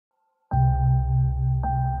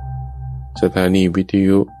สถานีวิท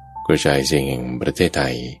ยุกระจายเสียงแห่งประเทศไท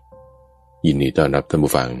ยยินดีต้อนรับท่าน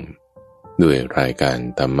ผู้ฟังด้วยรายการ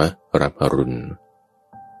ธรรมรับอรุณ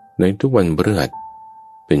ในทุกวันพฤหัส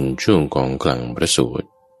เป็นช่วงของคลังพระสูตร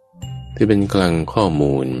ที่เป็นคลังข้อ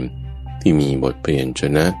มูลที่มีบทพยัญช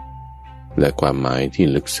นะและความหมายที่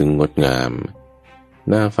ลึกซึ้งงดงาม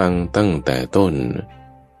น่าฟังตั้งแต่ต้น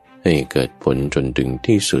ให้เกิดผลจนถึง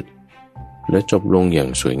ที่สุดและจบลงอย่าง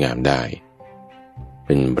สวยงามได้เ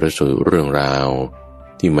ป็นพระสูตรเรื่องราว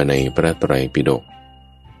ที่มาในพระไตรปิฎก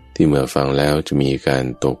ที่เมื่อฟังแล้วจะมีการ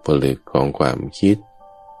ตกผลึกของความคิด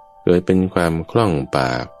เกิดเป็นความคล่องป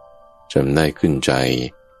ากจำได้ขึ้นใจ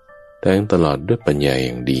แทงตลอดด้วยปัญญาอ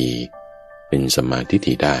ย่างดีเป็นสมาธิ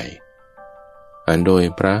ที่ได้อ่านโดย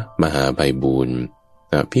พระมหาไพบูลย์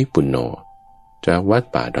อภิปุณโญจากวัด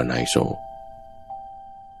ป่าดอนไฮโซ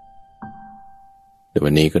ในวั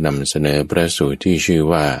นนี้ก็นำเสนอพระสูตรที่ชื่อ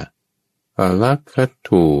ว่าอลักขัต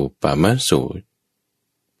ถูปมสูตร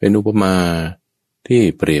เป็นอุปมาที่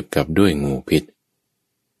เปรียบกับด้วยงูพิษ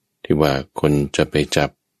ที่ว่าคนจะไปจับ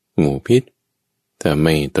งูพิษถ้าไ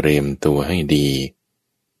ม่เตรียมตัวให้ดี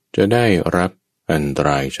จะได้รับอันตร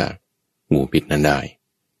ายจากงูพิษนั้นได้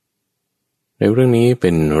ในเรื่องนี้เป็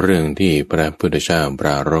นเรื่องที่พระพุทธเจ้าปร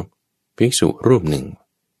ารภภิกษุรูปหนึ่ง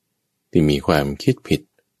ที่มีความคิดผิด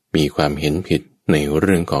มีความเห็นผิดในเ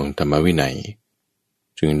รื่องของธรรมวินัย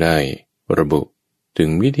จึงได้ระบุถึง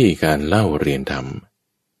วิธีการเล่าเรียนธรรม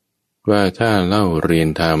ว่าถ้าเล่าเรียน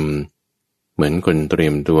ธรรมเหมือนคนเตรี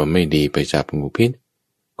ยมตัวไม่ดีไปจับงูพิษ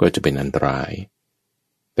ก็จะเป็นอันตราย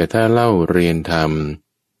แต่ถ้าเล่าเรียนธรรม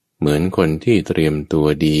เหมือนคนที่เตรียมตัว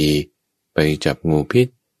ดีไปจับงูพิษ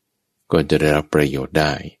ก็จะได้รับประโยชน์ไ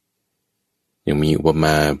ด้ยังมีอุปม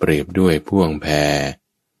าเปรียบด้วยพ่วงแพ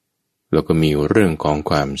แล้วก็มีเรื่องของ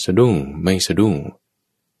ความสะดุ้งไม่สะดุ้ง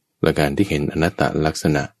และการที่เห็นอนัตตลักษ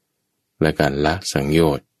ณะและการละสังโย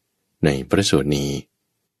ชน์ในพระสูตรนี้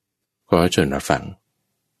ขอเชิญรับฟัง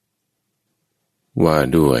ว่า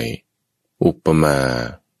ด้วยอุปมา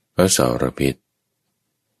อสรพิษ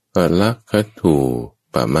อลักขัตถู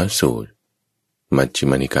ปมสูตรมัชฌิ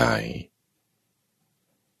มนิกาย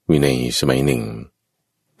วิในสมัยหนึ่ง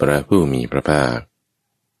พระผู้มีพระภาค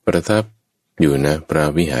ประทับอยู่ณพระ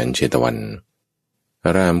วิหารเชตวันอ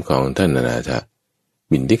ารามของท่านอนาถ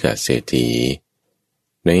บิณฑิกเศรษฐี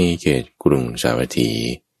ในเขตกรุงสาวัตถี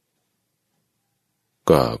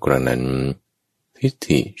ก็กระนั้นทิฏ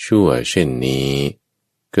ฐิชั่วเช่นนี้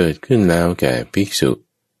เกิดขึ้นแล้วแก่ภิกษุ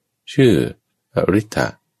ชื่ออริ ทะ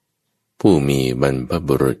ผู้มีบรรพ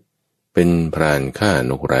บุรุษเป็นพรานฆ่า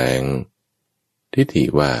นกแร้งทิฏฐิ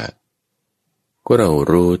ว่าก็เรา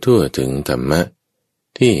รู้ทั่วถึงธรรมะ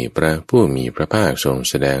ที่พระผู้มีพระภาคทรง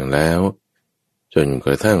แสดงแล้วจนก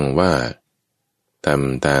ระทั่งว่าท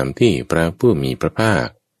ำตามที่พระผู้มีพระภาค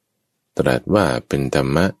ตรัสว่าเป็นธร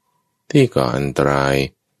รมะที่ก่ออันตราย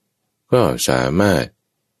ก็สามารถ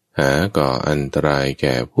หาก่ออันตรายแ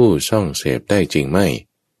ก่ผู้ส่องเสพได้จริงไม่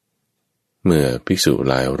เมื่อภิกษุ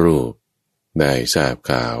หลายรูปได้ทราบ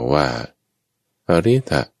ข่าวว่าอริ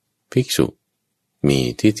ทะภิกษุมี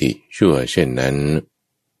ทิฏฐิชั่วเช่นนั้น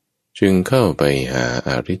จึงเข้าไปหาอ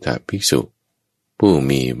ริ ทะภิกษุผู้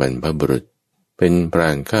มีบรรพบุรุษเป็นพร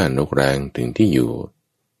านฆ่านกแร้งถึงที่อยู่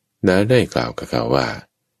และได้กล่าวกับเขาว่า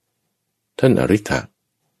ท่านอริ ทะ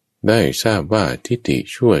ได้ทราบว่าทิฏฐิ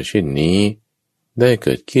ชั่วเช่นนี้ได้เ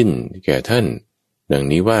กิดขึ้นแก่ท่านดัง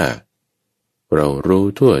นี้ว่าเรารู้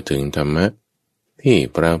ทั่วถึงธรรมะที่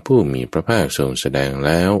พระผู้มีพระภาคทรงแสดงแ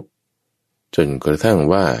ล้วจนกระทั่ง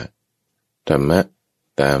ว่าธรรมะ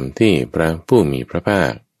ตามที่พระผู้มีพระภา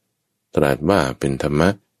คตรัสว่าเป็นธรรมะ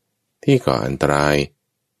ที่ก่ออันตราย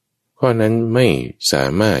ข้อนั้นไม่สา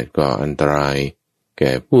มารถก่ออันตรายแ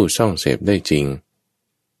ก่ผู้ส่องเสพได้จริง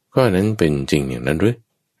ข้อนั้นเป็นจริงอย่างนั้นหรือ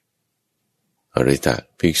อริ ทะ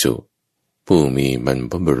ภิกษุผู้มีบรร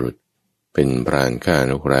พบุรุษเป็นพรานฆ่า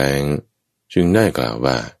นกแร้งจึงได้กล่าว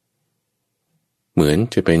ว่าเหมือน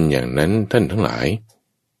จะเป็นอย่างนั้นท่านทั้งหลาย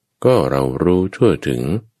ก็เรารู้ทั่วถึง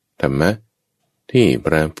ธรรมะที่พ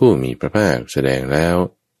ระผู้มีพระภาคแสดงแล้ว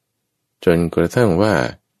จนกระทั่งว่า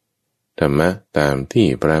ธรรมะตามที่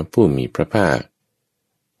พระผู้มีพระภาค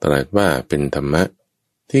ตรัสว่าเป็นธรรมะ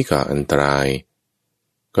ที่ก่ออันตราย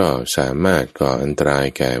ก็สามารถก่ออันตราย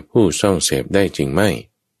แก่ผู้ส่องเสพได้จริงไม่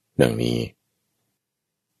ดังนี้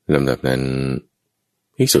ลำดับนั้น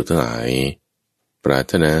ภิกษุทั้งหลายปราร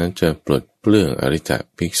ถนาจะปลดเปลื้องอริ ทะ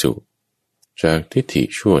ภิกษุจากทิฏฐิ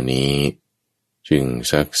ชั่วนี้จึง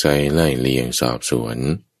ซักไซ้ไล่เลียงสอบสวน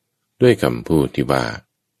ด้วยคำพูดที่ว่า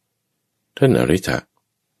ท่านอริ ทะ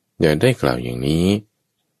อย่าได้กล่าวอย่างนี้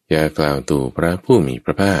อย่ากล่าวตู่พระผู้มีพ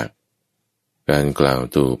ระภาคการกล่าว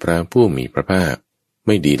ตู่พระผู้มีพระภาคไ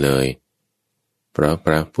ม่ดีเลย เพราะพ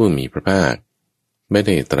ระผู้มีพระภาคไม่ไ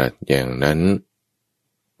ด้ตรัสอย่างนั้น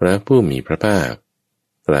พระผู้มีพระภาค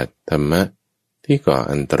ตรัสธรรมะที่ก่อ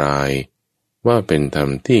อันตรายว่าเป็นธรรม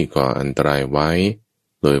ที่ก่ออันตรายไว้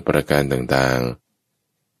โดยประการต่าง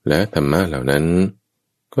ๆและธรรมะเหล่านั้น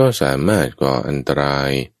ก็สามารถก่ออันตรา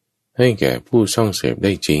ยให้แก่ผู้ส่องเสพไ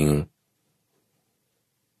ด้จริง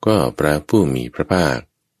ก็พระผู้มีพระภาค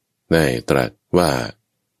ได้ตรัสว่า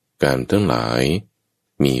กามทั้งหลาย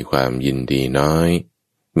มีความยินดีน้อย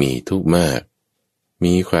มีทุกข์มาก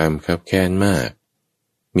มีความคับแค้นมาก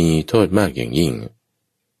มีโทษมากอย่างยิ่ง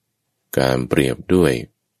การเปรียบด้วย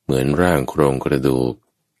เหมือนร่างโครงกระดูก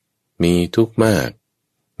มีทุกข์มาก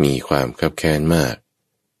มีความคับแค้นมาก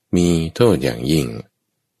มีโทษอย่างยิ่ง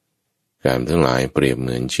กามทั้งหลายเปรียบเห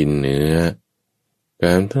มือนชิ้นเนื้อก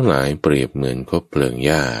ามทั้งหลายเปรียบเหมือนคบเพลิงห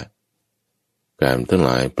ญ้ากามทั้งห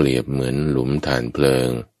ลายเปรียบเหมือนหลุมฐานเพลิง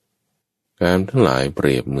กามทั้งหลายเป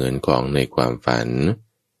รียบเหมือนของในความฝัน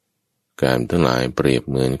กามทั้งหลายเปรียบ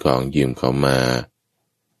เหมือนของยืมเข้ามา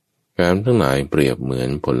กามทั้งหลายเปรียบเหมือน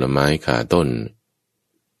ผลไม้ขาต้น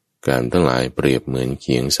กามทั้งหลายเปรียบเหมือนเ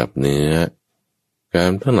ขียงสับเนื้อกา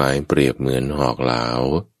มทั้งหลายเปรียบเหมือนหอกเหลา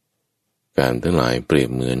กามทั้งหลายเปรียบ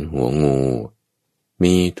เหมือนหัวงู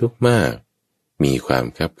มีทุกข์มากมีความ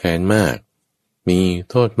คับแค้นมากมี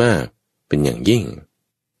โทษมากเป็นอย่างยิ่ง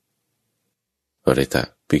อริตะ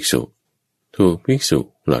ภิกษุถูกภิกษุ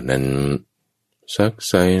เหล่านั้นซักไ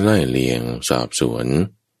ซไล่เลียงสอบสวน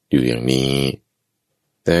อยู่อย่างนี้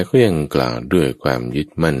แต่ก็ยังกล่าวด้วยความยึด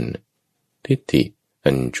มั่นทิฏฐิอั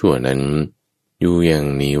นชั่วนั้นอยู่อย่าง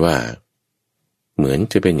นี้ว่าเหมือน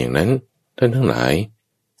จะเป็นอย่างนั้นท่านทั้งหลาย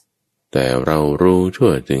แต่เรารู้ทั่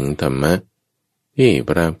วถึงธรรมะที่พ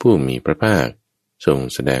ระผู้มีพระภาคทรง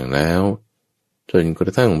แสดงแล้วจนกร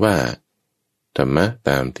ะทั่งว่าธรรมะ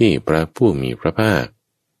ตามที่พระผู้มีพระภาค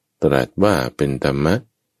ตรัสว่าเป็นธรรมะ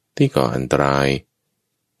ที่ก่ออันตราย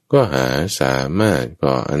ก็หาสามารถ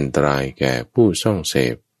ก่ออันตรายแก่ผู้ส่องเส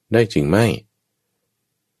พได้จริงไม่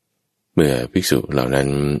เมื่อภิกษุเหล่านั้น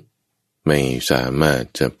ไม่สามารถ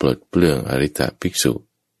จะปลดเปลื้องอริตภิกษุ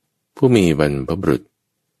ผู้มีบรรพบุรุษ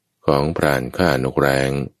ของพรานฆ่านกแร้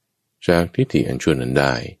งจากทิฏฐิอันชั่วนั้นไ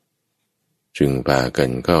ด้จึงพากัน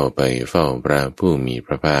เข้าไปเฝ้าพระผู้มีพ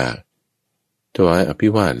ระภาคถวายอภิ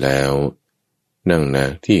วาทแล้วนั่งณ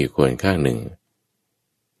ที่ควรข้างหนึ่ง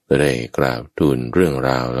ได้กราบทูลเรื่องร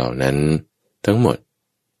าวเหล่านั้นทั้งหมด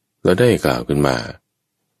แล้วได้กล่าวขึ้นมา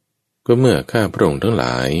ก็เมื่อข้าพระองค์ทั้งหล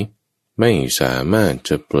ายไม่สามารถจ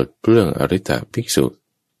ะปลดเปลื้องอริตภิกษุ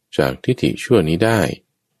จากทิฏฐิชั่วนี้ได้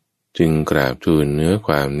จึงกราบทูลเนื้อค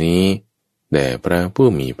วามนี้แด่พระผู้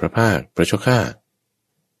มีพระภาคพระเจ้าข้า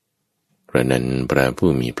พระนั้นพระผู้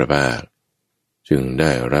มีพระภาคจึงไ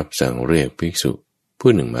ด้รับสั่งเรียกภิกษุ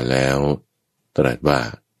ผู้หนึ่งมาแล้วตรัสว่า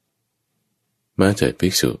มาเถิดภิ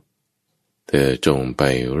กษุเธอจงไป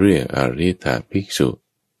เรียกอริตภิกษุ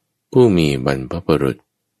ผู้มีบรรพบุรุษ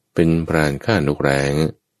เป็นพรานฆ่านกแร้ง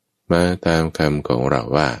มาตามคำของเรา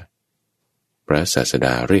ว่าพระศาสด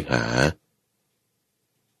าเรียกหา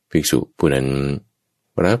ภิกษุผู้นั้น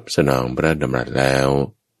รับสนองพระดำรัสแล้ว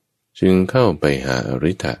จึงเข้าไปหาอ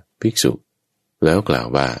ริตภิกษุแล้วกล่าว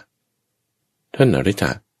ว่าท่านอริต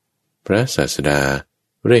พระศาสดา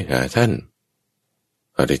เรียกหาท่าน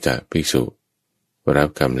อริตภิกษุรับ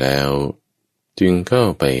คำแล้วจึงเข้า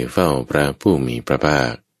ไปเฝ้าพระผู้มีพระภา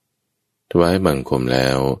คถวายบังคมแล้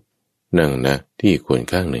วนั่งณที่ควร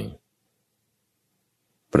ข้างหนึ่ง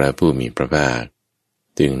พระผู้มีพระภาค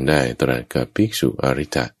จึงได้ตรัสกับภิกษุอริ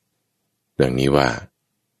ตดังนี้ว่า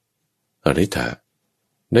อริต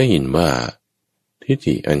ได้ยินว่าทิฏ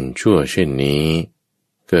ฐิอันชั่วเช่นนี้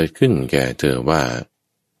เกิดขึ้นแก่เธอว่า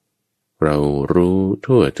เรารู้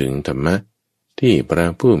ทั่วถึงธรรมะที่พระ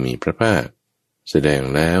ผู้มีพระภาคแสดง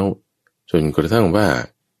แล้วจนกระทั่งว่า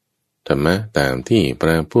ธรรมะตามที่พร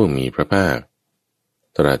ะผู้มีพระภาค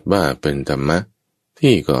ตรัสว่าเป็นธรรมะ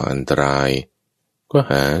ที่ก่ออันตรายก็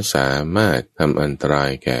หาสามารถทำอันตราย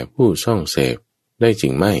แก่ผู้ส่องเสพได้จริ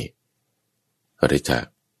งไม่อริต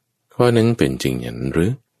ข้อนั้นเป็นจริงอย่างนั้นหรื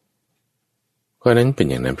อข้อนั้นเป็น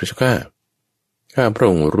อย่างนั้นพระเจ้าข้าพระ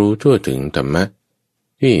องค์รู้ทั่วถึงธรรมะ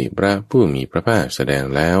ที่พระผู้มีพระภาคแสดง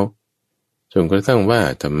แล้วจนกระทั่งว่า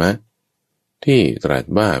ธรรมะที่ตรัส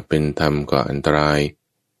ว่าเป็นธรรมก่ออันตราย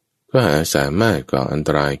ก็หาสามารถก่ออันต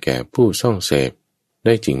รายแก่ผู้ส่องเสพไ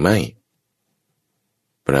ด้จริงไม่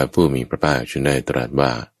พระผู้มีพระภาคจึงได้ตรัสว่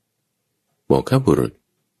าโมฆะบุรุษ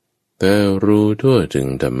เธอรู้ทั่วถึง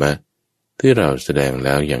ธรรมะที่เราแสดงแ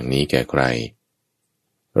ล้วอย่างนี้แก่ใคร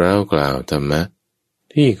เรากล่าวธรรมะ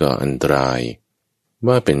ที่ก่ออันตราย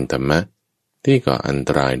ว่าเป็นธรรมะที่ก่ออันต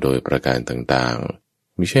รายโดยประการต่าง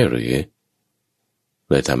ๆไม่ใช่หรือเ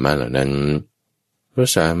ลยธรรมะเหล่านั้น ก็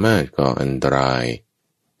สามารถก่ออันตราย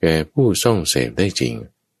แก่ผู้ส่องเสพได้จริง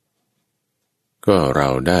ก็เรา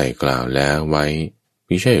ได้กล่าวแล้วไว้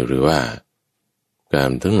มิใช่หรือว่ากา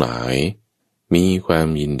มทั้งหลายมีความ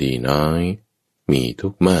ยินดีน้อยมีทุ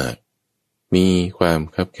กข์มากมีความ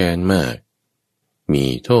คับแค้นมากมี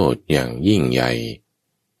โทษอย่างยิ่งใหญ่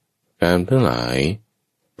กามทั้งหลาย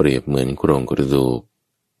เปรียบเหมือนโครงกระดูก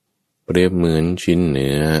เปรียบเหมือนชิ้นเ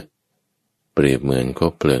นื้อเปรียบเหมือนค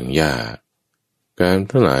บเพลิงหญ้ากาม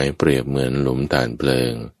ทั้งหลายเปรียบเหมือนหลุมฐานเพลิ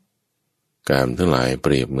งกามทั้งหลายเป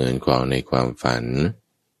รียบเหมือนของในความฝัน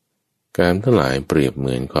กามทั้งหลายเปรียบเห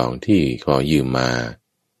มือนของที่ขอยืมมา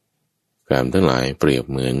กามทั้งหลายเปรียบ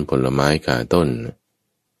เหมือนผลไม้คาต้น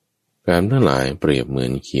กามทั้งหลายเปรียบเหมือ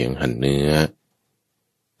นเขียงหั่นเนื้อ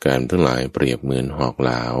กามทั้งหลายเปรียบเหมือนหอกเห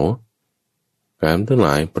ลากามทั้งหล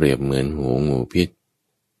ายเปรียบเหมือนหูงูพิษ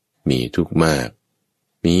มีทุกข์มาก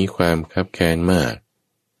มีความคับแค้นมาก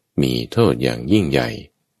มีโทษอย่างยิ่งใหญ่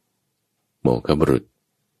โมฆะบุรุษ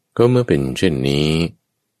ก็เมื่อเป็นเช่นนี้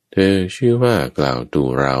เธอชื่อว่ากล่าวตู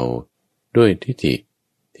เราด้วยทิฏฐิ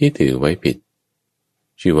ที่ถือไว้ผิด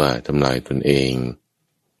ชื่อว่าทำลายตนเอง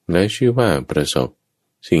และชื่อว่าประสบ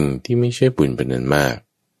สิ่งที่ไม่ใช่บุญเป็นนั้นมาก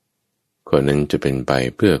คนนั้นจะเป็นไป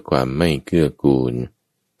เพื่อความไม่เกื้อกูล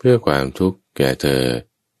เพื่อความทุกข์แก่เธอ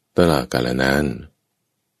ตลอดกาลนาน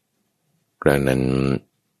ครั้งนั้น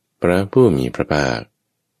พระผู้มีพระภาค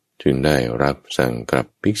จึงได้รับสั่งกับ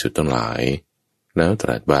ภิกษุทั้งหลายแล้วต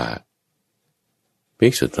รัสว่าภิ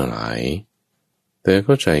กษุทั้งหลายเธอเ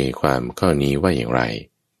ข้าใจความข้อนี้ว่าอย่างไร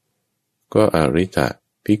ก็อริตะ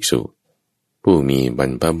ภิกษุผู้มีบร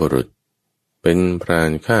รพบุรุษเป็นพรา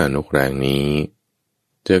นฆ่านกแร้งนี้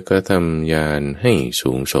จะกระทำญาณให้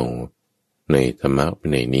สูงส่งในธรรมะ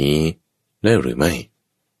ในนี้ได้หรือไม่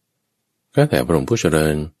ก็แต่พระองค์ผู้เจริ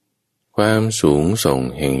ญความสูงส่ง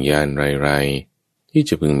แห่งญาณไรๆที่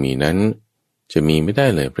จะพึงมีนั้นจะมีไม่ได้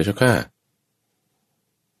เลยพระเจ้าข้า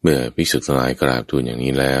เมื่อภิกษุทั้งหลายกราบทูลอย่าง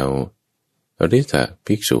นี้แล้วอริตะ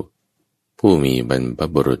ภิกษุผู้มีบรรพ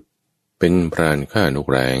บุรุษเป็นพรานฆ่านก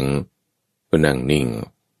แร้งก็นั่งนิ่ง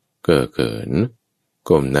เก้อเขิน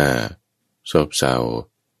ก้มหน้าซบเซา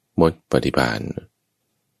หมดปฏิภาณ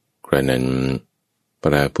ครั้งนั้นพ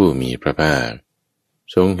ระผู้มีพระภาค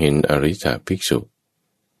ทรงเห็นอริตะภิกษุ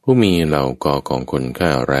ผู้มีเหล่ากอของคนฆ่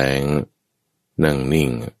าแร้งนั่งนิ่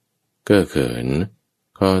งเก้อเขิน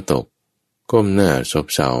คอตกก้มหน้าซบ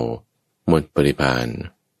เซาหมดปฏิภาณ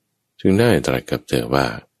จึงได้ตรัสกับเธอว่า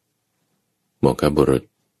โมฆะบุรุษ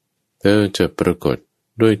เธอจะปรากฏ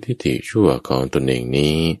ด้วยทิฏฐิชั่วของตนเอง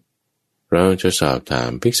นี้เราจะสอบถาม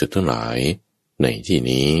ภิกษุทั้งหลายในที่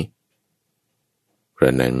นี้เพรา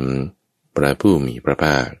ะนั้นพระผู้มีพระภ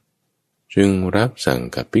าคจึงรับสั่ง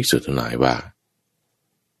กับภิกษุทั้งหลายว่า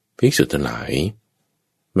ภิกษุทั้งหลาย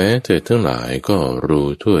แม้เธอทั้งหลายก็รู้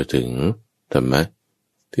ทั่วถึงธรรมะ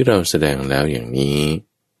ที่เราแสดงแล้วอย่างนี้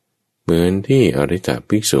เหมือนที่อริต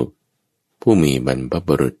ภิกษุผู้มีบรรพ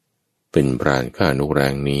บุรุษเป็นพรานฆ่านกแร้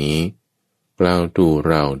งนี้กล่าวตู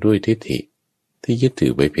เราด้วยทิฏฐิที่ยึดถื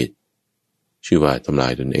อไว้ผิดชื่อว่าทำลา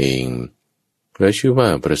ยตนเองและชื่อว่า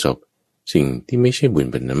ประสบสิ่งที่ไม่ใช่บุญ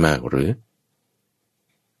เป็นนั้นมากหรือ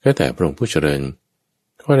ก็แต่พระองค์ผู้เจริญ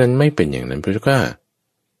ข้อนั้นไม่เป็นอย่างนั้นพระเจ้าข้า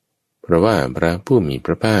เพราะว่าพระผู้มีพ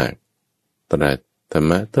ระภาคตรัสธรร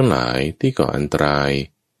มะทั้งหลายที่ก่ออันตราย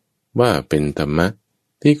ว่าเป็นธรรมะ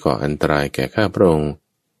ที่ก่ออันตรายแก่ข้าพระองค์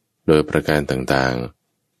โดยประการต่าง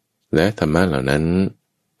ๆและธรรมะเหล่านั้น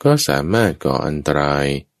ก็สามารถก่ออันตราย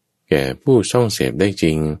แก่ผู้ส่องเสพได้จ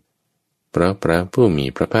ริงเพราะพระผู้มี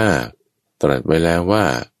พระภาคตรัสไว้แล้วว่า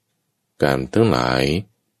กามทั้งหลาย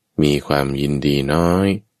มีความยินดีน้อย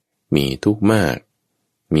มีทุกข์มาก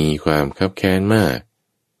มีความคับแค้นมาก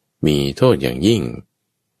มีโทษอย่างยิ่ง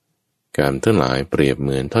กามทั้งหลายเปรียบเห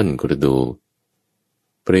มือนท่อนกระดูก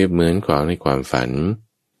เปรียบเหมือนของในความฝัน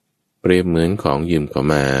เปรียบเหมือนของยืมเข้า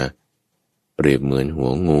มาเปรียบเหมือนหั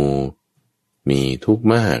วงูมีทุกข์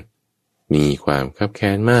มากมีความคับแ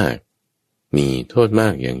ค้นมากมีโทษมา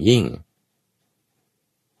กอย่างยิ่ง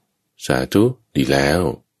สาธุดีแล้ว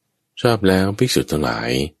ชอบแล้วภิกษุทั้งหลา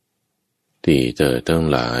ยที่เธอทั้ง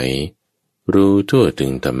หลายรู้ทั่วถึ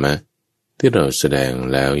งธรรมะที่เราแสดง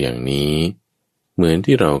แล้วอย่างนี้เหมือน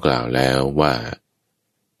ที่เรากล่าวแล้วว่า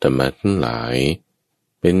ธรรมะทั้งหลาย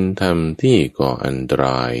เป็นธรรมที่ก่ออันตร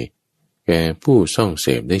ายแก่ผู้ส่องเส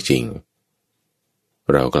พได้จริง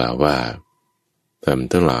เรากล่าวว่าธรรม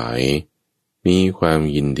ทั้งหลายมีความ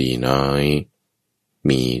ยินดีน้อย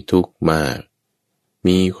มีทุกข์มาก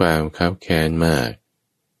มีความคับแค้นมาก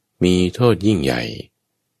มีโทษยิ่งใหญ่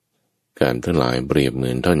การทั้งหลายเปรียบเหมื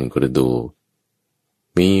อนท่อนกระดูก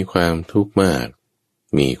มีความทุกข์มาก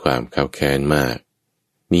มีความคับแค้นมาก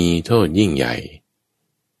มีโทษยิ่งใหญ่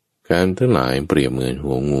การทั้งหลายเปรียบเหมือน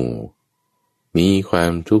หัวงูมีควา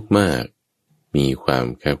มทุกข์มากมีความ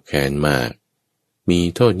แค้นแค้นมากมี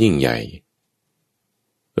โทษยิ่งใหญ่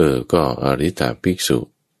ก็อริ ฏฐภิกษุ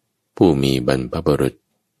ผู้มีบรรพบุรุษ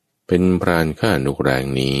เป็นพรานฆ่านกแร้ง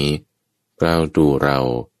นี้กล่าวดูเรา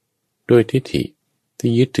ด้วยทิฏฐิ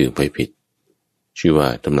ที่ยึดถือไปผิดชื่อว่า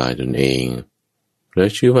ทำลายตนเองและ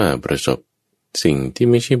ชื่อว่าประสบสิ่งที่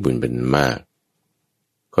ไม่ใช่บุญเป็นมาก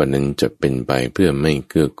ข้อนั้นจะเป็นไปเพื่อไม่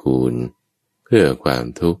เกื้อกูลเพื่อความ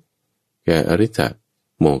ทุกข์แก่อริ ฏฐ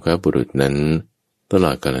โมฆะบุรุษนั้นตล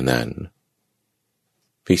อดกาลนาน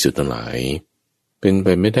ภิกษุทั้งหลายเป็นไป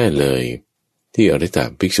ไม่ได้เลยที่อริ ฏฐ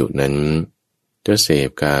ภิกษุนั้นจะเสพ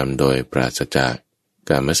กามโดยปราศจาก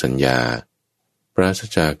กามสัญญาปราศ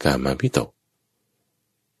จากกามวิตก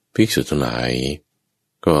ภิกษุทั้งหลาย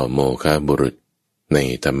ก็โมฆะบุรุษใน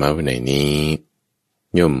ธรรมวินัยนี้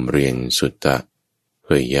ย่อมเรียนสุตตะเ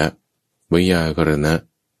ฮยะวยากรณะ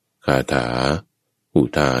คาถาอุ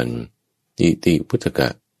ทานอิติพุทธกะ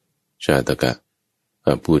ชาตกะอ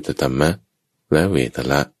ภูตตัมมะและเวท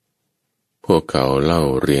ละพวกเขาเล่า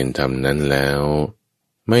เรียนธรรมนั้นแล้ว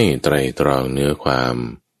ไม่ไตร่ตรองเนื้อความ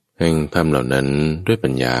แห่งธรรมเหล่านั้นด้วยปั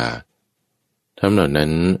ญญาธรรมเหล่านั้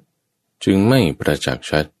นจึงไม่ประจักษ์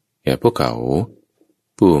ชัดแก่พวกเขา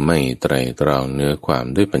ผู้ไม่ไตร่ตรองเนื้อความ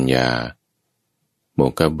ด้วยปัญญาโม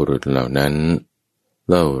ฆะบุรุษเหล่านั้น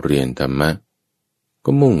เล่าเรียนธรรมะ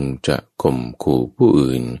ก็มุ่งจะข่มขู่ผู้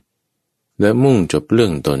อื่นและมุ่งจบเรื่อ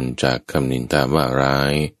งตนจากคำนินทาว่าร้า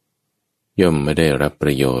ยย่อมไม่ได้รับป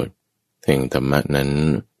ระโยชน์แห่งธรรมะนั้น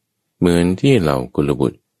เหมือนที่เหล่ากุลบุ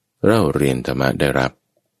ตรเล่าเรียนธรรมะได้รับ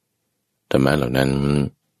ธรรมะเหล่านั้น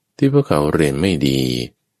ที่พวกเขาเรียนไม่ดี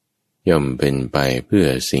ย่อมเป็นไปเพื่อ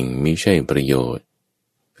สิ่งมิใช่ประโยชน์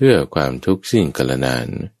เพื่อความทุกข์สิ้นกาลนาน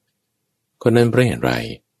ก็นั้นเพราะเหตุไร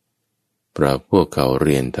เพราะพวกเขาเ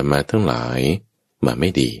รียนธรรมะทั้งหลายมาไม่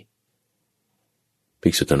ดีภิ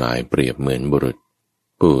กษุทั้งหลายเปรียบเหมือนบุรุษ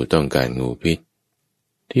ผู้ต้องการงูพิษ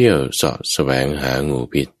เที่ยวเสาะแสวงหางู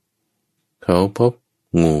พิษเขาพบ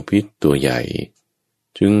งูพิษตัวใหญ่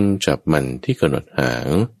จึงจับมันที่กำหนดหาง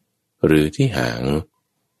หรือที่หาง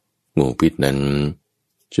งูพิษนั้น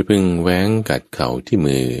จะพึงแหว้งกัดเขาที่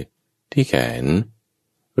มือที่แขน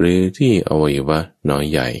หรือที่อวัยวะน้อย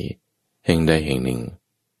ใหญ่แห่งใดแห่งหนึ่ง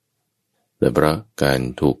และเพราะการ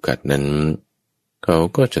ถูกกัดนั้นเขา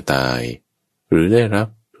ก็จะตายหรือได้รับ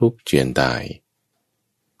ทุกข์เจียนตาย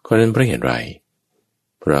ข้อนั้นเพราะเหตุไร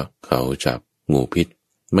เพราะเขาจับงูพิษ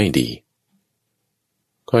ไม่ดี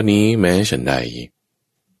ข้อนี้แม้ฉันใด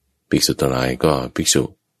ภิกษุทั้งหลายก็ภิกษุ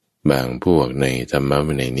บางพวกในธรรม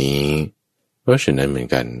วินัยนี้เพราะฉะนั้นเหมือน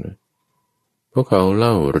กันพวกเขาเ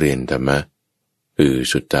ล่าเรียนธรรมะคือ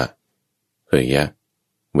สุตตะเฮยะ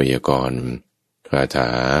ไวยากรณ์คาถา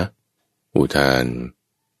อุทาน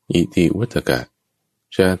อิติวุตกะ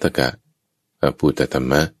ชาตกะอภูตตัม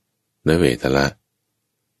มะและเวทละ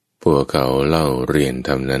พวกเขาเล่าเรียนธ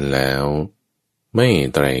รรมนั้นแล้วไม่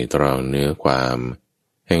ไตร่ตรองเนื้อความ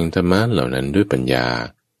แห่งธรรมะเหล่านั้นด้วยปัญญา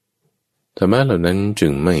ธรรมะเหล่านั้นจึ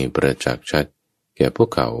งไม่ประจักษ์ชัดแก่พวก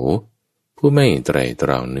เขาผู้ไม่ไตร่ตร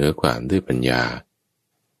องเนื้อความด้วยปัญญา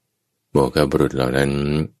โมฆะบุรุษเหล่านั้น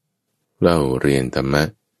เล่าเรียนธรรมะ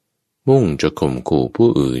มุ่งจะข่มขู่ผู้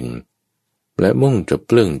อื่นและมุ่งจะเ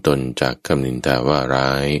ปลื้องตนจากคำนินทาว่าร้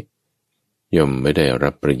ายย่อมไม่ได้รั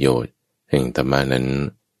บประโยชน์แห่งธรรมะนั้น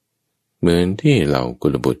เหมือนที่เหล่ากุ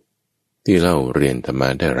ลบุตรที่เล่าเรียนธรรมะ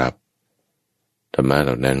ได้รับธรรมะเห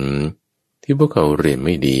ล่านั้นที่พวกเขาเรียนไ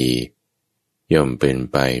ม่ดีย่อมเป็น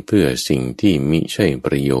ไปเพื่อสิ่งที่มิใช่ป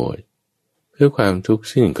ระโยชน์เพื่อความทุกข์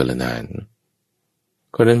สิ้นกาลนาน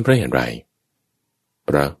ข้อนั้นเพราะเหตุไรเพ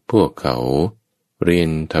ราะพวกเขาเรียน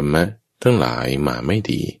ธรรมะทั้งหลายมาไม่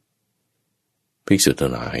ดีภิกษุทั้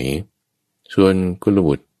งหลายส่วนกุล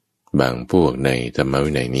บุตรบางพวกในธรรม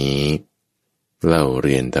วินัยนี้เล่าเ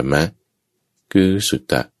รียนธรรมะคือสุต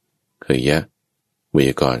ตะเฮยะไว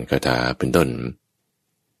ยากรณ์คาถาเป็นต้น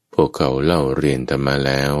พวกเขาเล่าเรียนธรรมะแ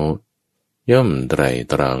ล้วย่อมไตร่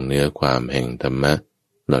ตรองเนื้อความแห่งธรรมะ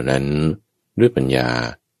เหล่านั้นด้วยปัญญา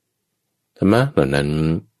ธรรมะเหล่านั้น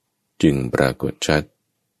จึงปรากฏชัด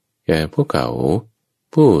แก่พวกเขา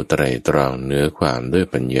ผู้ไตร่ตรองเนื้อความด้วย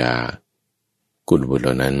ปัญญากุลบุตรเห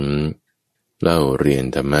ล่านั้นเล่าเรียน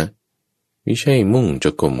ธรรมะไม่ใช่มุ่งจ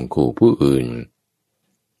ะข่มขู่ผู้อื่น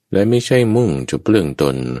และไม่ใช่มุ่งจะเปลื้องต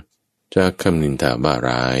นจากคำนินทาบ้า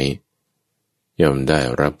ร้ายย่อมได้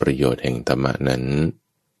รับประโยชน์แห่งธรรมะนั้น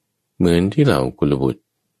เหมือนที่เหล่ากุลบุตร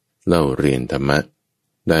เล่าเรียนธรรมะ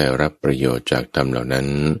ได้รับประโยชน์จากธรรมเหล่านั้น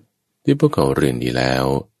ที่พวกเขาเรียนดีแล้ว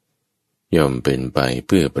ย่อมเป็นไปเ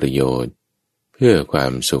พื่อประโยชน์เพื่อควา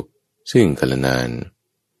มสุขซึ่งกาลนาน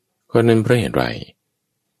ข้อนั้นเพราะเหตุไร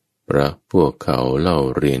เพ เพราะพวกเขาเล่า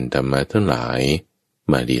เรียนธรรมะทั้งหลาย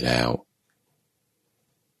มาดีแล้ว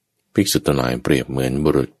ภิกษุทั้งหลายเปรียบเหมือนบุ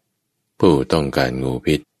รุษผู้ต้องการงู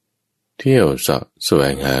พิษเที่ยวเสาะแสว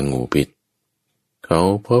งหางูพิษเขา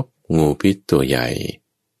พบงูพิษตัวใหญ่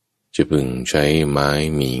จะพึงใช้ไม้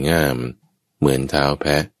มีง่ามเหมือนเท้าแพ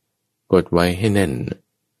ะกดไว้ให้แน่น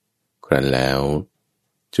ครั้นแล้ว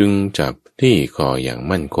จึงจับที่คออย่าง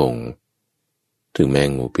มั่นคงถึงแมง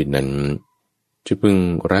งูพิษนั้นจะพึง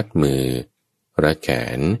รัดมือรัดแข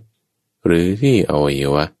นหรือที่อวัย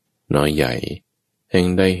วะน้อยใหญ่แห่ง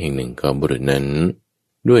ใดแห่งหนึ่งของบุรุษนั้น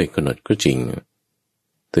ด้วยกำหนดก็จริง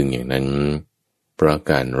ถึงอย่างนั้นเพราะ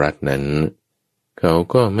การรัดนั้นเขา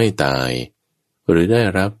ก็ไม่ตายหรือได้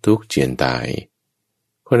รับทุกข์เจียนตาย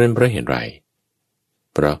คนนั้นเพราะเหตุไร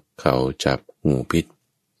เพราะเขาจับงูพิษ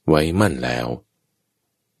ไว้มั่นแล้ว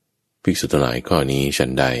ภิกษุทั้งหลายข้อนี้ฉั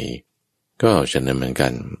นใดก็ฉันนั้นเหมือนกั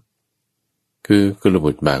นคือกุล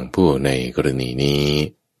บุตรบางผู้ในกรณีนี้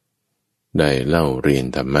ได้เล่าเรียน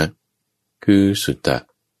ธรรมะคือสุตตะ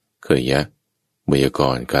เคยยะไวยาก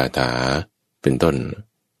รณ์คาถาเป็นต้น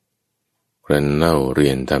ครั้นเล่าเรี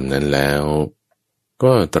ยนธรรมนั้นแล้ว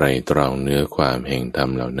ก็ไตร่ตรองเนื้อความแห่งธรรม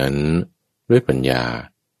เหล่านั้นด้วยปัญญา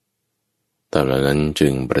ธรรมเหล่านั้นจึ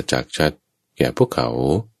งประจักษ์ชัดแก่พวกเขา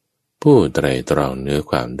ผู้ไตร่ตรองเนื้อ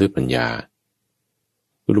ความด้วยปัญญา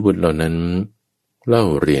กุลบุตรเหล่านั้นเล่า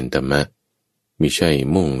เรียนธรรมะมิใช่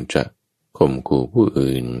มุ่งจะข่มขู่ผู้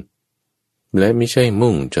อื่นและมิใช่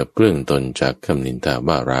มุ่งจะเปลื้องตนจากคำนินทา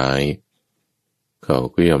ว่าร้ายเขา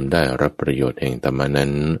ก็ย่อมได้รับประโยชน์แห่งธรรมนั้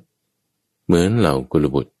นเหมือนเหล่ากุล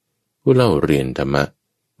บุตรผู้เล่าเรียนธรรมะ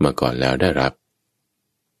มาก่อนแล้วได้รับ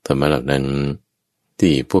ธรรมะเหล่านั้น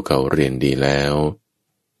ที่พวกเขาเรียนดีแล้ว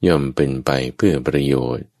ย่อมเป็นไปเพื่อประโย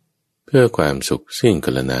ชน์เพื่อความสุขสิ้นก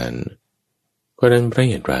าลนานก็นั้นเพราะ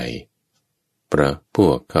เหตุไรเพราะพว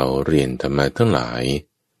กเขาเรียนธรรมะทั้งหลาย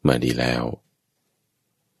มาดีแล้ว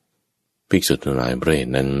ภิกษุทั้งหลายเพราะเห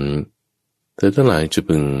ตุนั้นเธอทั้งหลายจะ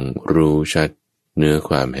พึงรู้ชัดเนื้อค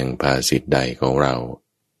วามแห่งภาษิตใดของเรา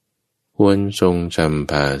ควรทรงจ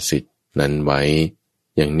ำภาษิตนั้นไว้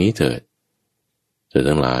อย่างนี้เถิดเธอ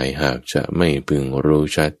ทั้งหลายหากจะไม่พึงรู้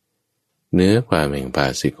ชัดเนื้อความแห่งภา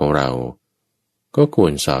ษิตของเราก็คว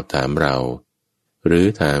รสอบถามเราหรือ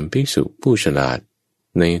ถามภิกษุผู้ฉลาด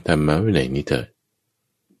ในธรรมวินัยนี้เถิด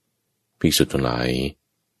ภิกษุทั้งหลาย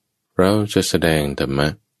เราจะแสดงธรรมะ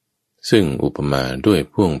ซึ่งอุปมาด้วย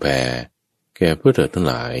พ่วงแพแก่พวกเธอทั้ง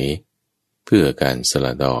หลายเพื่อการสล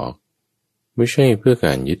ะดอกไม่ใช่เพื่อก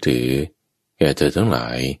ารยึดถือแก่เธอทั้งหลา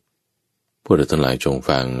ยพวกเธอทั้งหลายจง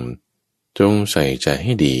ฟังจงใส่ใจใ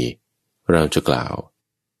ห้ดีเราจะกล่าว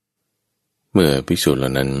เมื่อภิกษุเหล่า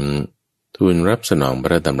นั้นทูลรับสนองพ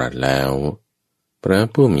ระดำรัสแล้วพระ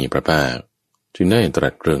ผู้มีพระภาคจึงได้ตรั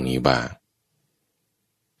สเรื่องนี้ว่า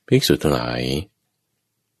ภิกษุทั้งหลาย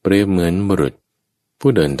เปรียบเหมือนบุรุษ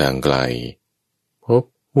ผู้เดินทางไกลพบ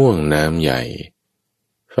ห่วงน้ำใหญ่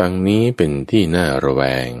ฝั่งนี้เป็นที่น่าระแว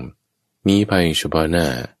งมีภัยเฉพาะหน้า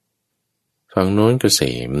ฝั่งโน้นเกษ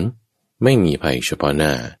มไม่มีภัยเฉพาะหน้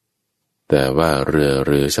าแต่ว่าเรือห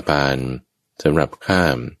รือสะพานสำหรับข้า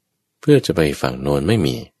มเพื่อจะไปฝั่งโน้นไม่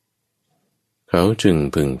มีเขาจึง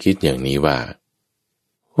พึงคิดอย่างนี้ว่า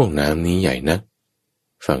ห่วงน้ำนี้ใหญ่นัก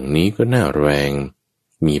ฝั่งนี้ก็น่าระแวง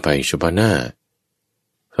มีภัยเฉพาะหน้า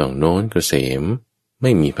ฝั่งโน้นเกษมไ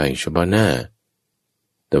ม่มีภัยเฉพาะหน้า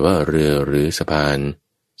แต่ว่าเรือหรือสะพาน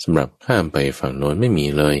สำหรับข้ามไปฝั่งโน้นไม่มี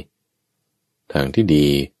เลยทางที่ดี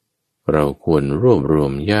เราควรรวบรว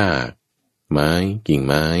มหญ้าไม้กิ่ง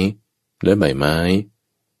ไม้และใบไม้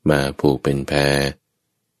มาผูกเป็นแพ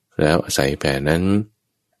แล้วอาศัยแพนั้น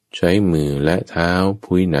ใช้มือและเท้า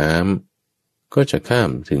พุ้ยน้ำก็จะข้าม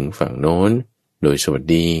ถึงฝั่งโน้นโดยสวัส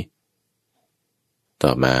ดีต่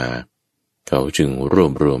อมาเขาจึงรว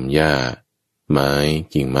บรวมหญ้าไม้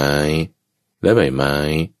กิ่งไม้และใบไม้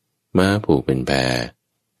มาผูกเป็นแพ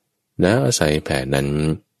แล้วอาศัยแพนั้น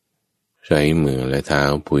ใช้มือและเท้า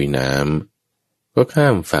พุ้ยน้ำก็ข้า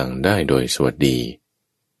มฝั่งได้โดยสวัสดี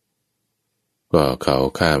ก็เขา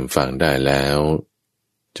ข้ามฝั่งได้แล้ว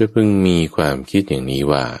จะพึงมีความคิดอย่างนี้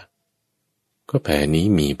ว่าก็แพนี้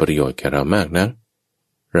มีประโยชน์แก่เรามากนะ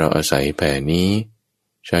เราอาศัยแพนี้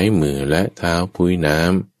ใช้มือและเท้าพุ้ยน้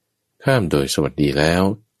ำข้ามโดยสวัสดีแล้ว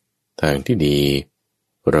ทางที่ดี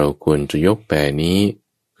เราควรจะยกแพนี้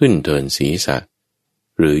ขึ้นเทินศีรษะ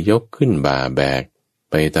หรือยกขึ้นบ่าแบก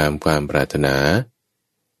ไปตามความปรารถนา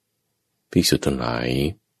ภิกษุทั้งหลาย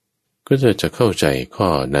ก็จะเข้าใจข้อ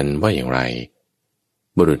นั้นว่าอย่างไร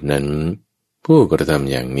บุรุษนั้นผู้กระท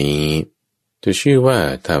ำอย่างนี้จะชื่อว่า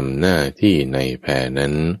ทำหน้าที่ในแพนั้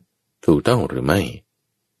นถูกต้องหรือไม่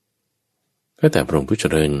ก็แต่พระองค์ผู้เจ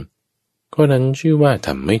ริญข้อนั้นชื่อว่าท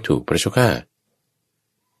ำไม่ถูกพระเจ้าข้า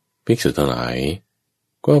ภิกษุทั้งหลาย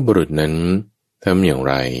ก็บุรุษนั้นทำอย่าง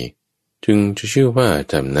ไรจึงจะชื่อว่า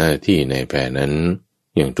ทำหน้าที่ในแผ่นั้น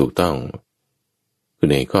อย่างถูกต้องคือ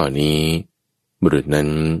ในข้อนี้บุรุษนั้น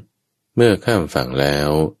เมื่อข้ามฝั่งแล้ว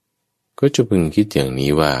ก็จะพึงคิดอย่าง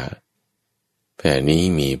นี้ว่าแผ่นี้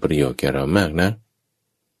มีประโยชน์แก่เรามากนะ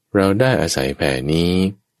เราได้อาศัยแผ่นี้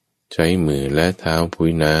ใช้มือและเท้าพุ้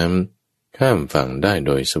ยน้ำข้ามฝั่งได้โ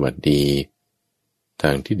ดยสวัสดีท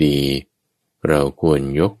างที่ดีเราควร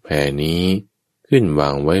ยกแผ่นี้ขึ้นวา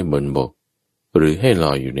งไว้บนบกหรือให้ล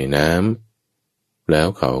อยอยู่ในน้ำแล้ว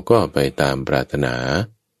เขาก็ไปตามปรารถนา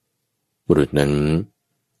บุรุษนั้น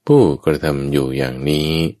ผู้กระทำอยู่อย่าง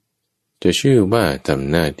นี้จะชื่อว่าทำ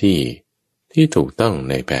หน้าที่ที่ถูกต้อง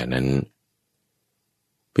ในแผ่นั้น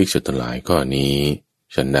ภิกษุทั้งหลายข้อนี้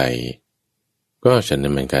ฉันใดก็ฉันนั้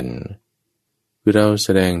นเหมือนกันคือเราแส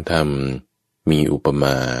ดงธรรมมีอุปม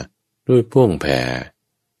าด้วยพ่วงแผ่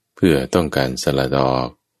เพื่อต้องการสละดอก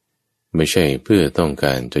ไม่ใช่เพื่อต้องก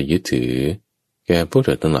ารจะยึดถือแก่พวกเธ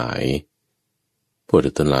อทั้งหลายพวกเธ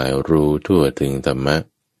อทั้งหลายรู้ทั่วถึงธรรมะ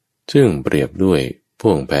ซึ่งเปรียบด้วยพ่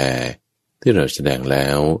วงแผ่ที่เราแสดงแล้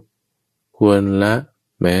วควรละ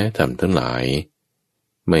แม้ธรรมทั้งหลาย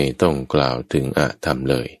ไม่ต้องกล่าวถึงอธรรม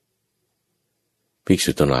เลยภิก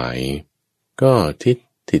ษุทั้งหลายก็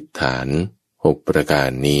ทิฏฐาน6ประการ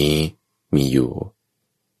นี้มีอยู่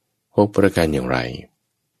6ประการอย่างไร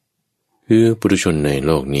คือปุถุชนในโ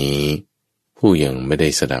ลกนี้ผู้ยังไม่ได้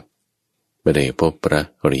สดับไม่ได้พบพระ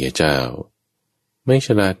อริยเจ้าไม่ฉ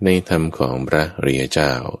ลาดในธรรมของพระอริยเจ้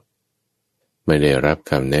าไม่ได้รับ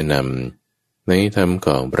คำแนะนำในธรรมข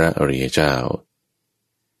องพระอริยเจ้า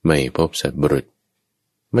ไม่พบสัตบุรุษ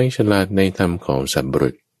ไม่ฉลาดในธรรมของสัตบุรุ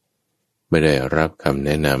ษไม่ได้รับคำแน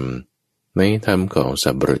ะนำในธรรมของ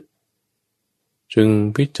สัตบุรุษจึง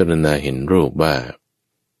พิจารณาเห็นรูปว่า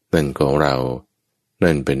นั่นของเรา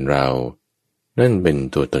นั่นเป็นเรานั่นเป็น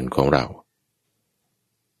ตัวตนของเรา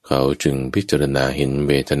เขาจึงพิจารณาเห็นเ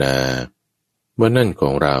วทนาว่านั่นขอ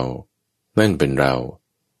งเรานั่นเป็นเรา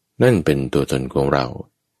นั่นเป็นตัวตนของเรา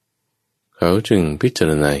เขาจึงพิจาร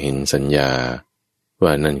ณาเห็นสัญญาว่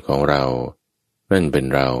านั่นของเรานั่นเป็น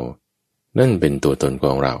เรานั่นเป็นตัวตนข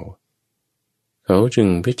องเราเขาจึง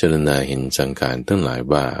พิจารณาเห็นสังขารทั้งหลาย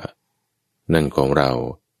ว่านั่นของเรา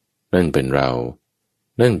นั่นเป็นเรา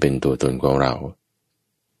นั่นเป็นตัวตนของเรา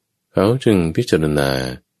เขาจึงพิจารณา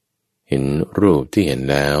เห็นรูปที่เห็น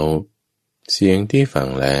แล้วเสียงที่ฟัง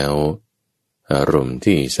แล้วอารมณ์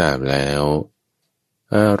ที่ทราบแล้ว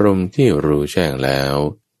อารมณ์ที่รู้แจ้งแล้ว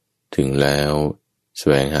ถึงแล้วแส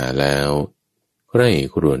วงหาแล้วใคร่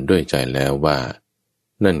ครวญด้วยใจแล้วว่า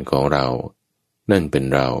นั่นของเรานั่นเป็น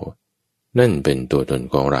เรานั่นเป็นตัวตน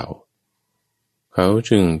ของเราเขา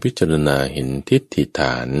จึงพิจารณาเห็นทิฏฐิฐ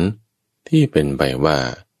านที่เป็นไปว่า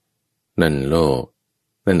นั่นโลก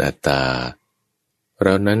นั่นอัตตาเร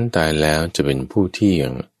านั้นตายแล้วจะเป็นผู้เที่ย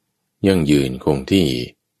งยั่งยืนคงที่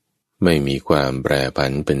ไม่มีความแปรผั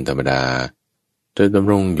นเป็นธรรมดาจะด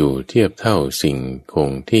ำรงอยู่เทียบเท่าสิ่งค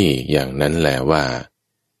งที่อย่างนั้นแลว่า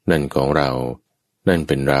นั่นของเรานั่นเ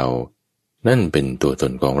ป็นเรานั่นเป็นตัวต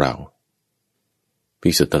นของเราภิ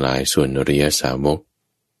กษุทั้งหลายส่วนอริยสาวก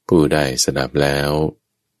ผู้ได้สดับแล้ว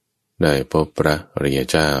ได้พบพระอริย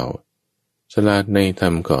เจ้าฉลาดในธรร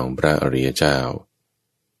มของพระอริยเจ้า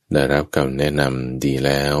ได้รับคำแนะนำดีแ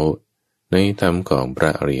ล้วในธรรมของพร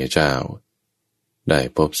ะอริยเจ้าได้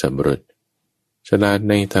พบสัพบุรุษฉลาด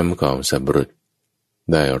ในธรรมของสัพบุรุษ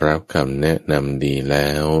ได้รับคำแนะนำดีแล้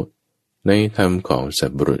วในธรรมของสั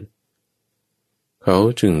พบุรุษเขา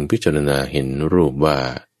จึงพิจารณาเห็นรูปว่า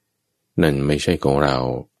นั่นไม่ใช่ของเรา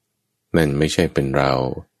นั่นไม่ใช่เป็นเรา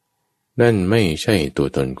นั่นไม่ใช่ตัว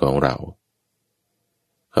ตนของเรา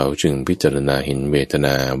เขาจึงพิจารณาเห็นเวทน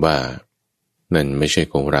าว่านั่นไม่ใช่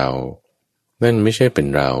ของเรานั่นไม่ใช่เป็น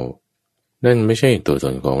เรานั่นไม่ใช่ตัวต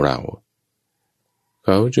นของเราเข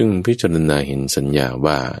าจึงพิจารณาเห็นสัญญา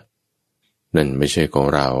ว่านั่นไม่ใช่ของ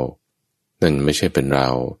เรานั่นไม่ใช่เป็นเรา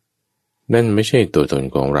นั่นไม่ใช่ตัวตน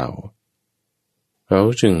ของเราเขา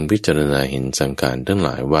จึงพิจารณาเห็นสังขารทั้งหล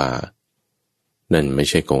ายว่านั่นไม่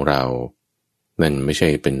ใช่ของเรานั่นไม่ใช่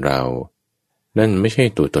เป็นเรานั่นไม่ใช่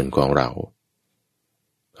ตัวตนของเรา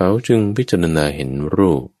เขาจึงพิจารณาเห็น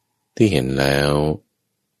รูปที่เห็นแล้ว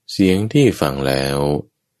เสียงที่ฟังแล้ว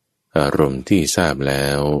อารมณ์ที่ทราบแล้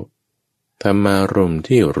วธรรมารมณ์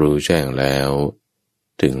ที่รู้แจ้งแล้ว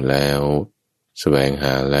ถึงแล้วแสวงห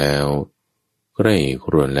าแล้วใคร่ค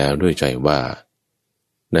รวญแล้วด้วยใจว่า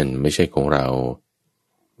นั่นไม่ใช่ของเรา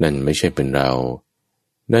นั่นไม่ใช่เป็นเรา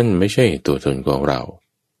นั่นไม่ใช่ตัวตนของเรา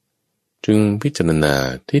จึงพิจารณา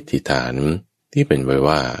ทิฏฐิฐานที่เป็นไว้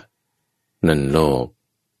ว่านั่นโลก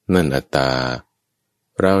นั่นอัตตา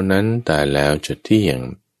เรานั้นตายแล้วจะเที่ยง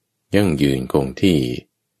ยั่งยืนคงที่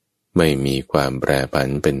ไม่มีความแปรผัน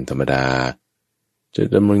เป็นธรรมดาจะ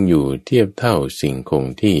ดำรงอยู่เทียบเท่าสิ่งคง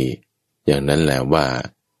ที่อย่างนั้นแล้วว่า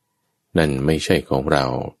นั่นไม่ใช่ของเรา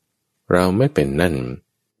เราไม่เป็นนั่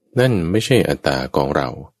นไม่ใช่อัตตาของเรา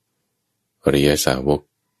อริยสาวก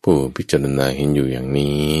ผู้พิจารณาเห็นอยู่อย่าง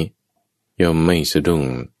นี้ย่อมไม่สะดุ้ง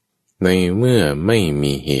ในเมื่อไม่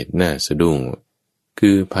มีเหตุน่าสะดุ้งคื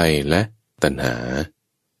อภัยและตัณหา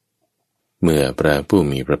เมื่อพระผู้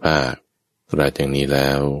มีพระภาคตรัสอย่างนี้แล้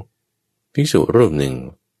วภิกษุรูปหนึ่ง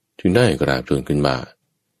จึงได้กราบทูลขึ้นว่า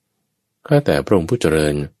ข้าแต่พระองค์ผู้เจริ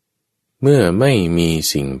ญเมื่อไม่มี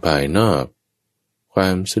สิ่งภายนอกควา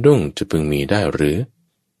มสะดุ้งจะพึงมีได้หรือ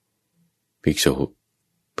ภิกษุ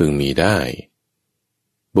พึงมีได้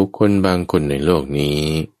บุคคลบางคนในโลกนี้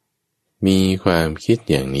มีความคิด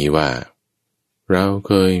อย่างนี้ว่าเราเ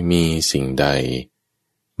คยมีสิ่งใด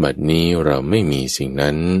บัดนี้เราไม่มีสิ่ง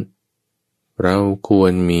นั้นเราคว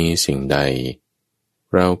รมีสิ่งใด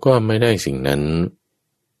เราก็ไม่ได้สิ่งนั้น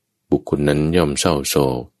บุคคลนั้นย่อมเศร้าโศ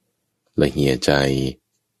กละเหี่ยใจ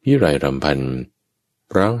พิไรรำพัน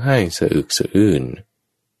ร้องไห้สะอึกสะอื้น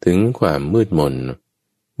ถึงความมืดมน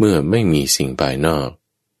เมื่อไม่มีสิ่งภายนอก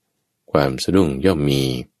ความสะดุ้งย่อมมี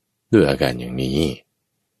ด้วยอาการอย่างนี้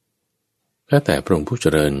ข้าแต่พระองค์ผู้เจ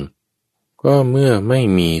ริญก็เมื่อไม่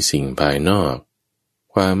มีสิ่งภายนอก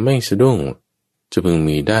ความไม่สะดุ้งจะพึง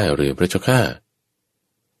มีได้หรือพระเจ้าข้า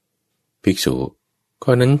ภิกษุข้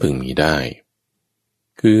อนั้นพึงมีได้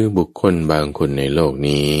คือบุคคลบางคนในโลก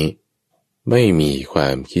นี้ไม่มีควา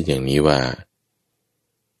มคิดอย่างนี้ว่า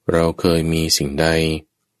เราเคยมีสิ่งใด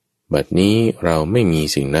บัดนี้เราไม่มี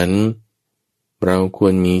สิ่งนั้นเราคว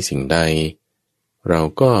รมีสิ่งใดเรา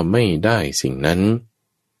ก็ไม่ได้สิ่งนั้น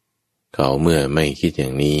เขาเมื่อไม่คิดอย่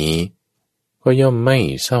างนี้ก็ย่อมไม่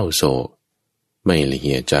เศร้าโศกไม่ละเ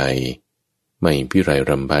หี่ยใจไม่พิไร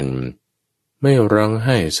รำพันไม่ร้องไ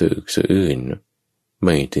ห้สะอึกสะอื้นไ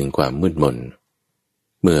ม่ถึงความมืดมน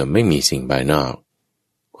เมื่อไม่มีสิ่งภายนอก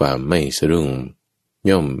ความไม่สะดุ้ง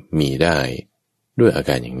ย่อมมีได้ด้วยอาก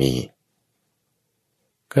ารอย่างนี้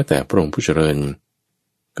ก็แต่พระองค์ผู้เจริญ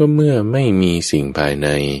ก็เมื่อไม่มีสิ่งภายใน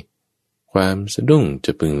ความสะดุ้งจ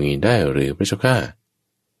ะพึงมีได้หรือพระเจ้าข้า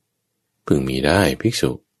พึงมีได้ภิก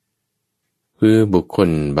ษุคือบุคคล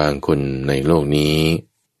บางคนในโลกนี้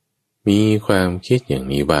มีความคิดอย่าง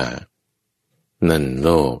นี้ว่านั่นโล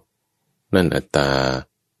กนั่นอัตตา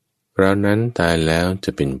เรานั้นตายแล้วจ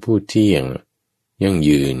ะเป็นผู้เที่ยงยั่ง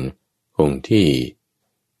ยืนคงที่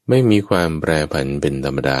ไม่มีความแปรผันเป็นธ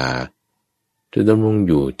รรมดาจะดำรง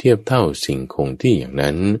อยู่เทียบเท่าสิ่งคงที่อย่าง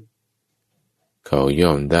นั้นเขาย่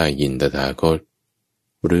อมได้ยินตถาคต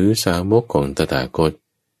หรือสาวกของตถาคต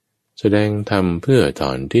แสดงธรรมเพื่อถ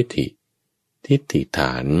อนทิฏฐิฐ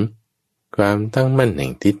านความตั้งมั่นแห่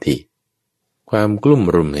งทิฏฐิความกลุ่ม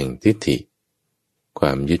รุมแห่งทิฏฐิคว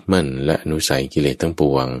ามยึดมั่นและอนุสัยกิเลสทั้งป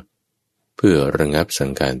วงเพื่อระงับสั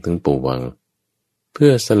งขารทั้งปวงเพื่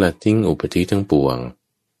อสลัดทิ้งอุปธิทั้งปวง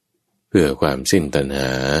เพื่อความสิ้นตัณห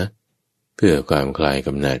าเพื่อความคลายก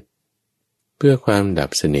ำหนัดเพื่อความดั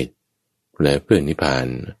บสนิทและเพื่อนิพพาน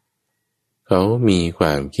เขามีคว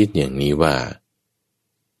ามคิดอย่างนี้ว่า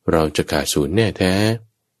เราจะขาดสูญแน่แท้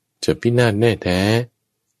จะพินาศแน่แท้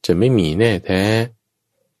จะไม่มีแน่แท้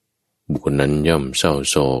บุคคลนั้นย่อมเศร้า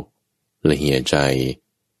โศกละเหี่ยใจ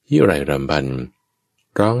พิไรรำพัน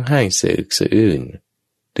ร้องไห้สะอึกสะอื้น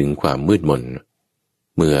ถึงความมืดมน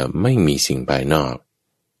เมื่อไม่มีสิ่งภายนอก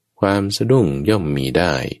ความสะดุ้งย่อมมีไ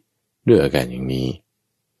ด้ด้วยอาการอย่างนี้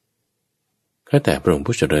ข้าแต่พระองค์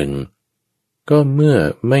ผู้เจริญก็เมื่อ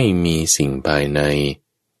ไม่มีสิ่งภายใน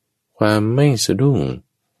ความไม่สะดุ้ง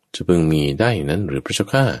จะพึงมีได้นั้นหรือพระเจ้า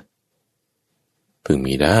ข้าพึง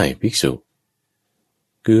มีได้ภิกษุ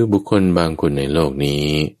คือบุคคลบางคนในโลกนี้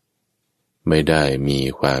ไม่ได้มี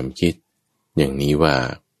ความคิดอย่างนี้ว่า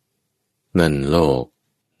นั่นโลก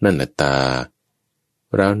นั่นอัตตา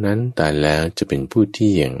เรานั้นตายแล้วจะเป็นผู้เ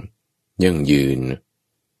ที่ยงยั่งยืน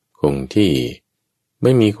คงที่ไ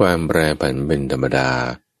ม่มีความแปรผันเป็นธรรมดา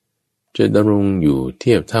จะดำรงอยู่เ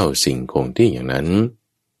ทียบเท่าสิ่งคงที่อย่างนั้น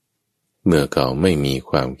เมื่อเขาไม่มี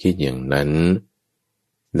ความคิดอย่างนั้น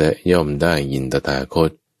และย่อมได้ยินตถาค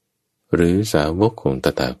ตหรือสาวกของต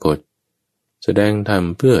ถาคตแสดงธรรม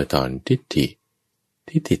เพื่อถอนทิฏ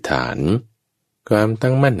ฐิฐานความ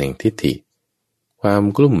ตั้งมั่นแห่งทิฏฐิความ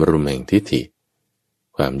กลุ่มรุมแห่งทิฏฐิ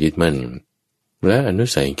ความยึดมั่นและอนุ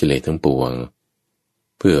สัยกิเลสทั้งปวง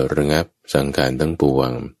เพื่อระงับสังขารทั้งปวง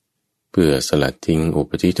เพื่อสลัดทิ้งอุ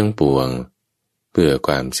ปธิทั้งปวงเพื่อค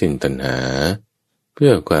วามสิ้นตัณหาเพื่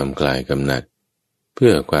อความคลายกำหนัดเพื่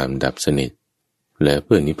อความดับสนิทและเ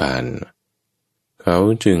พื่อนิพพานเขา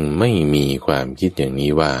จึงไม่มีความคิดอย่าง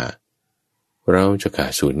นี้ว่าเราจะขา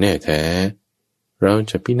ดสูญแน่แท้เรา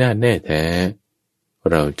จะพินาศแน่แท้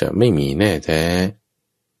เราจะไม่มีแน่แท้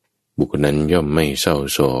บุคคลนั้นย่อมไม่เศร้า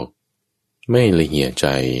โศกไม่ละเหี่ยใจ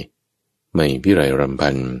ไม่พิไรรำพั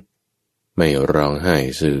นไม่ร้องไห้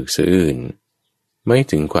สึกสะอื้นไม่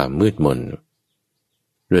ถึงความมืดมน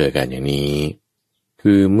ด้วยอาการอย่างนี้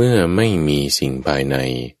คือเมื่อไม่มีสิ่งภายใน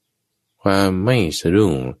ความไม่สะดุ้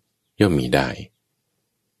งย่อมมีได้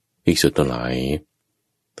ภิกษุทั้งหลาย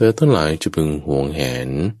เธอทั้งหลายจะพึงหวงแหน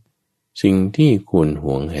สิ่งที่ควรห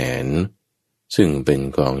วงแหนซึ่งเป็น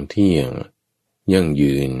ของเที่ยงยั่ง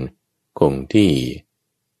ยืนคงที่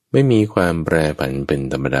ไม่มีความแปรผันเป็น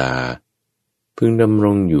ธรรมดาพึงดำร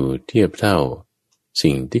งอยู่เทียบเท่า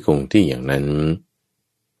สิ่งที่คงที่อย่างนั้น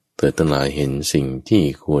เธอทั้งหลายเห็นสิ่งที่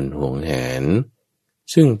ควรหวงแหน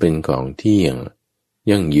ซึ่งเป็นของเที่ยง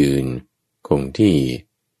ยั่งยืนคงที่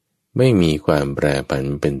ไม่มีความแปรผัน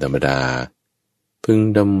เป็นธรรมดาพึง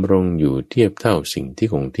ดำรงอยู่เทียบเท่าสิ่งที่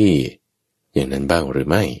คงที่อย่างนั้นบ้างหรือ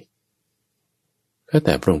ไม่ข้าแ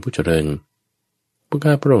ต่พระองค์ผู้เจริญพระข้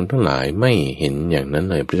าพระองค์ทั้งหลายไม่เห็นอย่างนั้น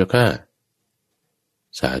เลยพระเจ้าข้า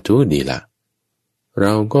สาธุดีละเร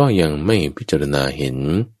าก็ยังไม่พิจารณาเห็น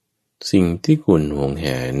สิ่งที่ควรหวงแห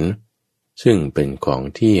นซึ่งเป็นของ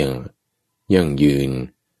เที่ยงยั่งยืน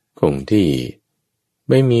คงที่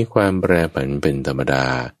ไม่มีความแปรผันเป็นธรรมดา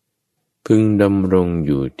พึงดำรงอ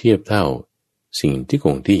ยู่เทียบเท่าสิ่งที่ค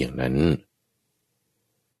งที่อย่างนั้น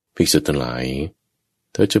ภิกษุทั้งหลาย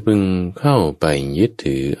เธอจะพึงเข้าไปยึด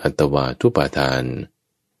ถืออัตวาทุปาทาน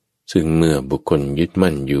ซึ่งเมื่อบุคคลยึด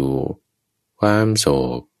มั่นอยู่ความโศ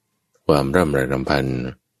กความร่ำไรรำพัน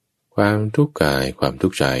ความทุกข์กายความทุ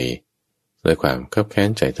กข์ใจและความคับแค้น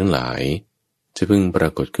ใจทั้งหลายจะพึงปรา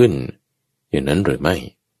กฏขึ้นอย่างนั้นหรือไม่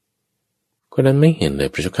คนนั้นไม่เห็นเลย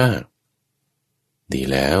พระเจ้าข้าดี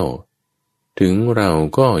แล้วถึงเรา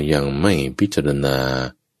ก็ยังไม่พิจารณา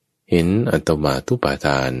เห็นอัตวาทุปาท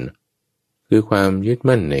านคือความยึด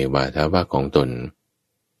มั่นในวาทะว่าของตน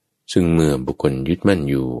ซึ่งเมื่อบุคคลยึดมั่น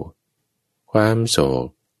อยู่ความโศก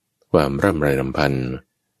ความร่ำไรรำพัน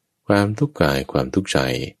ความทุกข์กายความทุกข์ใจ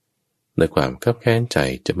และความคับแค้นใจ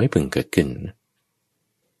จะไม่พึงเกิดขึ้น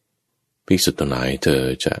ภิกษุทั้งหลายเธอ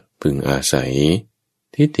จะพึงอาศัย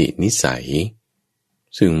ทิฏฐินิสัย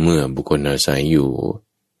ซึ่งเมื่อบุคคลอาศัยอยู่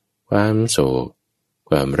ความโศก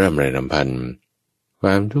ความร่ำไรรำพันคว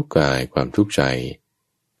ามทุกข์กายความทุกข์ใจ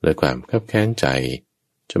และความคับแค้นใจ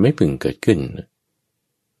จะไม่พึงเกิดขึ้น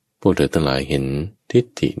พวกเธอทั้งหลายเห็นทิฏ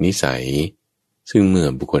ฐินิสัยซึ่งเมื่อ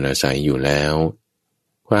บุคคลอาศัยอยู่แล้ว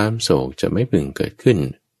ความโศกจะไม่พึงเกิดขึ้น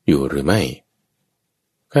อยู่หรือไม่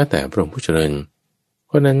ข้าแต่พระองค์ผู้เจริญ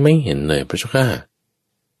คนนั้นไม่เห็นเลยพระเจ้าข้า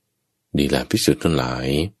ดีละภิกษุทั้งหลาย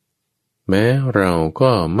แม้เรา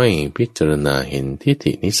ก็ไม่พิจารณาเห็นทิฏ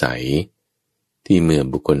ฐินิสัยที่เมื่อ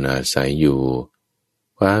บุคคลอาศัยอยู่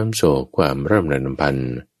ความโศกความร่ำไรรำพัน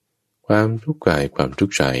ความทุกข์กายความทุก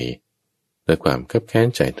ข์ใจและความคับแค้น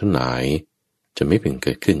ใจทั้งหลายจะไม่พึงเ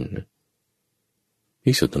กิดขึ้นภิ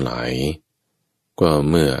กษุทั้งหลายก็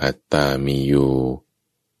เมื่ออัตตามีอยู่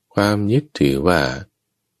ความยึดถือว่า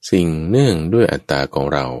สิ่งเนื่องด้วยอัตตาของ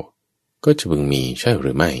เราก็จะพึงมีใช่ห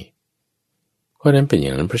รือไม่ข้อนั้นเป็นอย่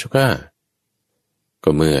างนั้นพระเจ้าข้าก็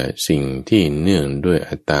เมื่อสิ่งที่เนื่องด้วย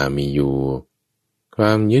อัตตามีอยู่คว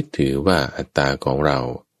ามยึดถือว่าอัตตาของเรา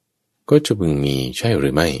ก็จะพึงมีใช่หรื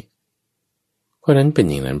อไม่ข้อนั้นเป็น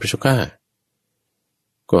อย่างนั้นพระเจ้าข้า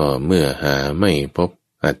ก็เมื่อหาไม่พบ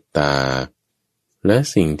อัตตาและ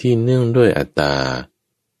สิ่งที่เนื่องด้วยอัตตา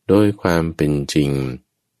โดยความเป็นจริง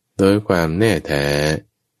โดยความแน่แท้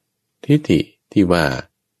ทิฏฐิที่ว่า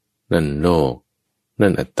นั่นโลกนั่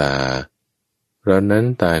นอัตตาเรานั้น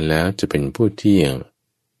ตายแล้วจะเป็นผู้เที่ยง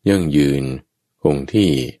ยั่งยืนคง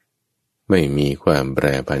ที่ไม่มีความแปร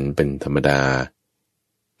ผันเป็นธรรมดา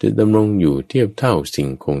จะดำรงอยู่เทียบเท่าสิ่ง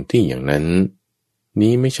คงที่อย่างนั้น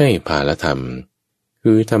นี้ไม่ใช่ภาลธรรม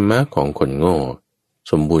คือธรรมะของคนโง่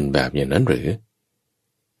สมบูรณ์แบบอย่างนั้นหรือ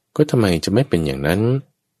ก็ทำไมจะไม่เป็นอย่างนั้น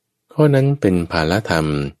ข้อนั้นเป็นภาลธรรม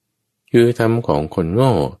คือธรรมของคนโ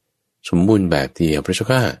ง่สมบูรณ์แบบเดียวพระเจ้า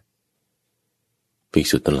ข้าภิก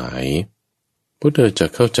ษุทั้งหลายพวกเธอจะ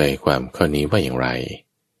เข้าใจความข้อนี้ว่าอย่างไร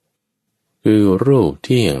คือรูปเ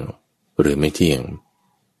ที่ยงหรือไม่เที่ยง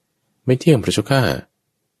ไม่เที่ยงพระเจ้าข้า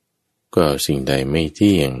ก็สิ่งใดไม่เ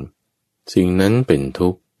ที่ยงสิ่งนั้นเป็นทุ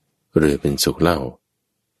กข์หรือเป็นสุขเล่า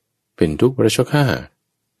เป็นทุกข์พระเจ้าข้า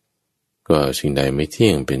ก็สิ่งใดไม่เที่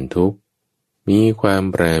ยงเป็นทุกข์มีความ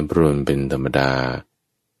แปรปรวนเป็นธรรมดา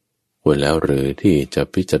ควรแล้วหรือที่จะ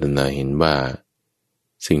พิจารณาเห็นว่า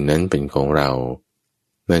สิ่งนั้นเป็นของเรา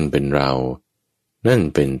นั่นเป็นเรานั่น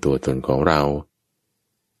เป็นตัวตนของเรา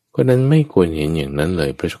ก็นั้นไม่ควรเห็นอย่างนั้นเล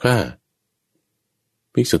ยพระเจ้าข้า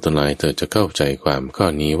ภิกษุทั้งหลายเธอจะเข้าใจความข้อ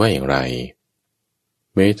นี้ว่าอย่างไร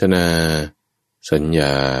เวทนาสัญญ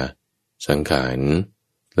า สังขาร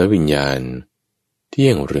และวิญญาณเที่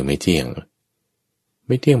ยงหรือไม่เที่ยงไ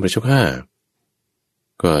ม่เที่ยงพระเจ้าข้า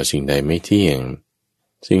ก็สิ่งใดไม่เที่ยง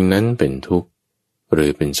สิ่งนั้นเป็นทุกข์หรือ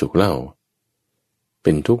เป็นสุขเล่าเ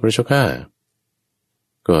ป็นทุกข์พระเจ้าข้า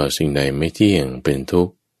ก็สิ่งใดไม่เที่ยงเป็นทุก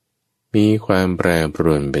ข์มีความแปรปร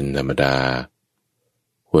วนเป็นธรรมดา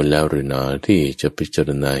ควรแล้วหรือหนอที่จะพิจาร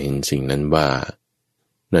ณาเห็นสิ่งนั้นว่า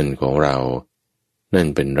นั่นของเรานั่น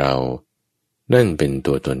เป็นเรานั่นเป็น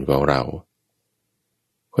ตัวตนของเรา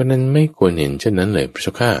คนนั้นไม่ควรเห็นเช่นนั้นเลยพระเจ้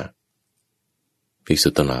าข้าภิกษุ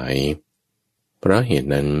ทั้งหลายเพราะเหตุ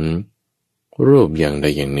นั้นรูปอย่างใด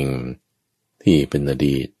อย่างหนึ่งที่เป็นอ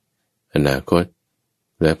ดีตอนาคต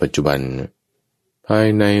และปัจจุบันภาย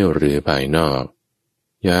ในหรือภายนอก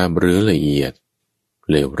หยาบหรือละเอียด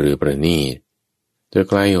เลวหรือประณีตจะ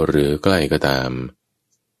ใกล้หรือใกล้ก็ตาม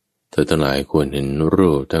เธอทั้งหลายควรเห็น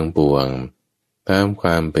รูปทั้งปวงตามคว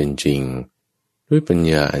ามเป็นจริงด้วยปัญ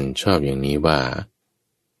ญาอันชอบอย่างนี้ว่า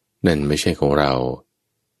นั่นไม่ใช่ของเรา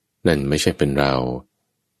นั่นไม่ใช่เป็นเรา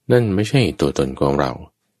นั่นไม่ใช่ตัวตนของเรา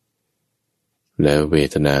และเว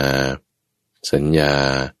ทนาสัญญา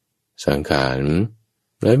สังขาร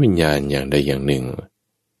และวิญญาณอย่างใดอย่างหนึ่ง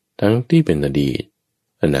ทั้งที่เป็นอดีต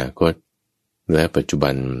อนาคตและปัจจุ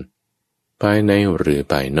บันภายในหรือ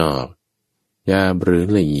ภายนอกหยาบหรือ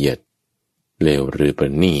ละเอียดเลวหรือปร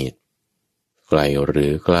ะณีตไกลหรื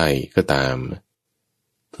อใกล้ก็ตาม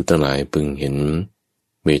ทุกทั้งหลายพึงเห็น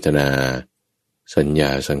เวทนาสัญญา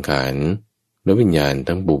สังขารและวิญญาณ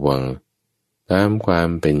ทั้งปวงตามความ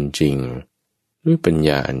เป็นจริงด้วยปัญญ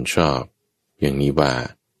าอันชอบอย่างนี้ว่า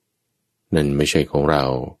นั่นไม่ใช่ของเรา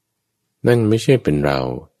นั่นไม่ใช่เป็นเรา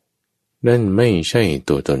นั่นไม่ใช่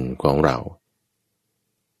ตัวตนของเรา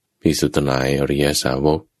ภิกษุทั้งหลายอริยสาว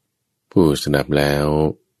กผู้สดับแล้ว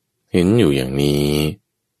เห็นอยู่อย่างนี้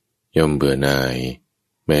ย่อมเบื่อหน่าย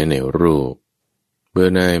แม้ในรูปเบื่อ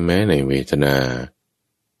หน่ายแม้ในเวทนา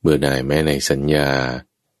เบื่อหน่ายแม้ในสัญญา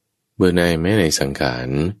เบื่อหน่ายแม้ในสังขาร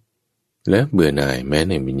และเบื่อหน่ายแม้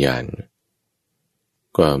ในวิญญาณ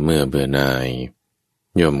ก็เมื่อเบื่อหน่าย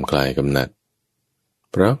ย่อมคลายกำหนัด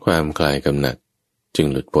เพราะความคลายกำหนัดจึง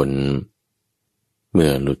หลุดพ้นเมื่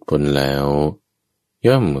อหลุดพ้นแล้ว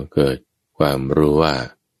ย่อมเกิดความรู้ว่า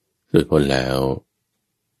หลุดพ้นแล้ว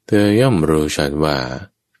เธอย่อมรู้ชัดว่า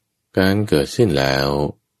การเกิดสิ้นแล้ว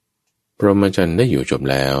พรหมจรรย์ได้อยู่จบ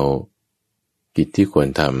แล้วกิจที่ควร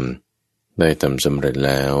ทำได้ทำสำเร็จแ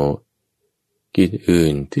ล้วกิจอื่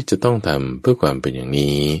นที่จะต้องทำเพื่อความเป็นอย่าง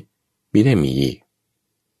นี้มิได้มีอีก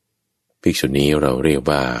ภิกษุนี้เราเรียก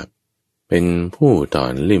ว่าเป็นผู้ถอ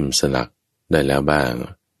นลิ่มสลักได้แล้วบ้าง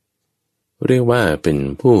เรียกว่าเป็น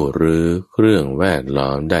ผู้รื้อเครื่องแวดล้อ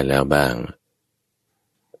มได้แล้วบ้าง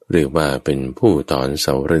เรียกว่าเป็นผู้ถอนเส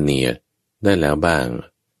าระเนียดได้แล้วบ้าง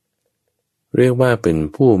เรียกว่าเป็น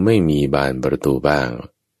ผู้ไม่มีบานประตูบ้าง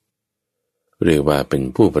เรียกว่าเป็น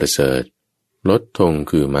ผู้ประเสริฐลดธง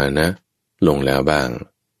คือมานะลงแล้วบ้าง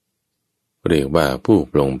เรียกว่าผู้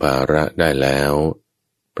ปลงภาระได้แล้ว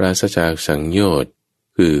ปราศจากสังโยชน์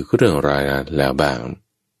คือเครื่องรายแล้วบ้าง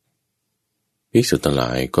ภิกษุทั้งหล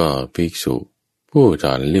ายก็ภิกษุผู้ถ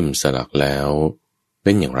อนลิ่มสลักแล้วเ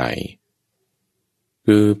ป็นอย่างไร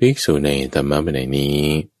คือภิกษุในธรรมวินัยนี้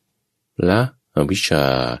ละอวิชชา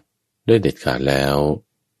ได้เด็ดขาดแล้ว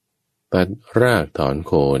ตัดรากถอน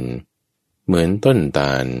โคนเหมือนต้นต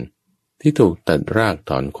าลที่ถูกตัดราก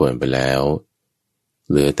ถอนโคนไปแล้ว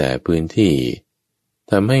เหลือแต่พื้นที่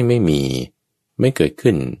ทำให้ไม่มีไม่เกิด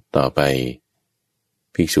ขึ้นต่อไป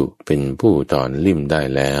ภิกษุเป็นผู้ถอนลิ่มได้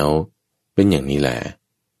แล้วเป็นอย่างนี้แหละ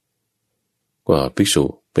ก็ภิกษุ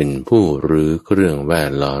เป็นผู้รื้อเครื่องแว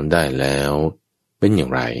ดล้อมได้แล้วเป็นอย่า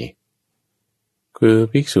งไรคือ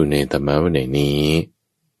ภิกษุในธรรมวินัยนี้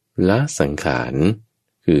ละสังขาร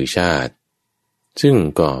คือชาติซึ่ง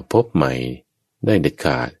ก่อภพใหม่ได้เด็ดข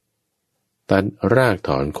าดตัดรากถ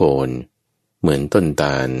อนโคนเหมือนต้นต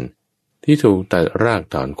าลที่ถูกตัดราก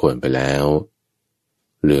ถอนโคนไปแล้ว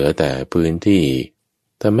เหลือแต่พื้นที่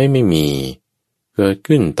ทำให้ไม่มีเกิด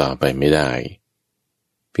ขึ้นต่อไปไม่ได้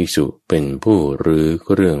ภิกษุเป็นผู้รื้อเค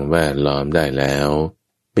รื่องแวดล้อมได้แล้ว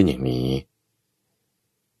เป็นอย่างนี้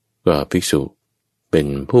ก็ภิกษุเป็น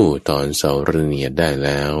ผู้ถอนเสาระเนียดได้แ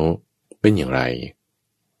ล้วเป็นอย่างไร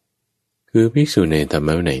คือภิกษุในธรรม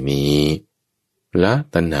วินัยนี้ละ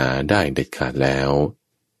ตัณหาได้เด็ดขาดแล้ว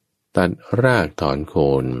ตัดรากถอนโค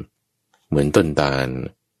นเหมือนต้นตาล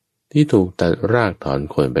ที่ถูกตัดรากถอน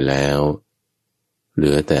โคนไปแล้วเห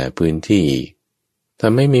ลือแต่พื้นที่ท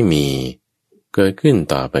ำให้ไม่มีเกิดขึ้น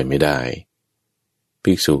ต่อไปไม่ได้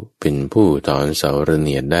ภิกษุเป็นผู้ถอนเสาระเ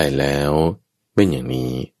นียดได้แล้วเป็นอย่าง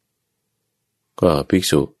นี้ก็ภิก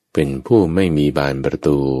ษุเป็นผู้ไม่มีบานประ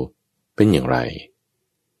ตูเป็นอย่างไร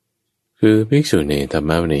ค คือภิกษุในธรร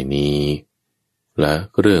มวินัยนี้ละ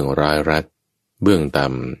เรื่องร้ายรัดเบื้องต่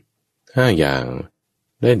ำ5อย่าง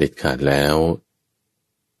ได้เด็ดขาดแล้ว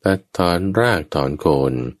ตัดถอนรากถอนโค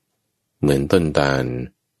นเหมือนต้นตาล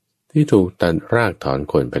ที่ถูกตัดรากถอน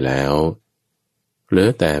โคนไปแล้วเหลือ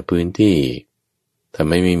แต่พื้นที่ทำ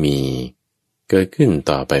ให้ไม่มีเกิดขึ้น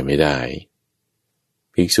ต่อไปไม่ได้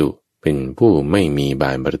ภิกษุเป็นผู้ไม่มีบ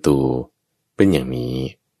านประตูเป็นอย่างนี้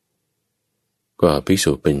ก็ภิก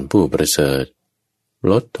ษุเป็นผู้ประเสริฐ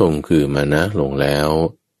ลดทงคือมานะลงแล้ว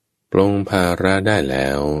ปลงภาระได้แล้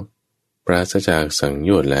วปราศจากสังโ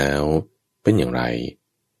ยชน์แล้วเป็นอย่างไร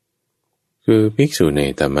คือภิกษุใน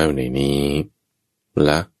ธรรมวินัยนี้ล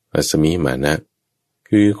ะอัสมิมานะ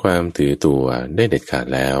คือความถือตัวได้เด็ดขาด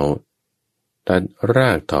แล้วตัดร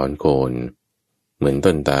ากถอนโคนเหมือน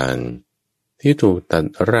ต้นตาลที่ถูกตัด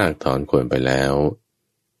รากถอนโคนไปแล้ว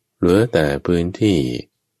เหลือแต่พื้นที่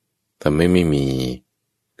ทำให้ไม่มี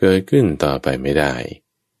เกิดขึ้นต่อไปไม่ได้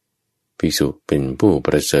ภิกษุเป็นผู้ป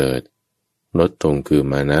ระเสริฐลดทงคือ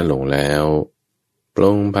มานะลงแล้วปล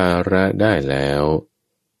งภาระได้แล้ว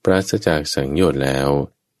ปราศจากสังโยชน์แล้ว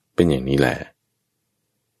เป็นอย่างนี้แหละ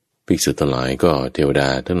ภิกษุทั้งหลายก็เทวดา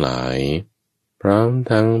ทั้งหลายพร้อม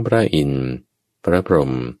ทั้งพระอินทร์พระพรห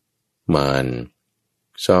มมาร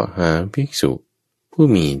เสาะหาภิกษุผู้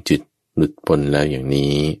มีจิตหลุดพ้นแล้วอย่าง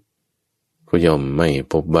นี้ก็ย่อมไม่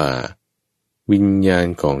พบว่าวิญญาณ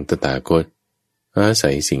ของตถาคตอา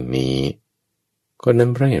ศัยสิ่งนี้ก็นั้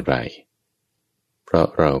นเพราะเหตุไรเพราะ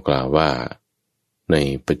เรากล่าวว่าใน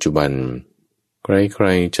ปัจจุบันใคร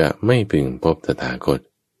ๆจะไม่พึงพบตถาคต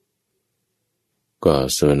ก็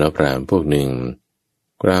สมณพราหมณ์พวกหนึ่ง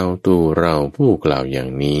กล่าวตูเราผู้กล่าวอย่า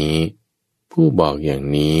งนี้ผู้บอกอย่าง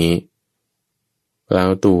นี้กล่า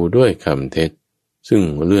วตูด้วยคำเท็จซึ่ง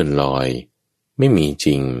เลื่อนลอยไม่มีจ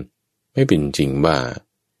ริงไม่เป็นจริงว่า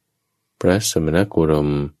พระสมณโคดม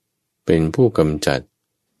เป็นผู้กำจัด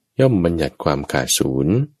ย่อมบัญญัติความขาดศูน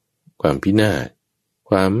ย์ความพินาศ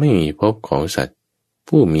ความไม่มีภพของสัตว์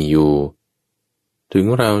ผู้มีอยู่ถึง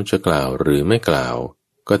เราจะกล่าวหรือไม่กล่าว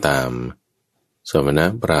ก็ตามสมณ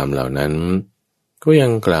พราหมณ์เหล่านั้นก็ยั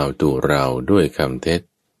งกล่าวตู่เราด้วยคำเท็จ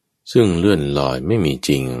ซึ่งเลื่อนลอยไม่มีจ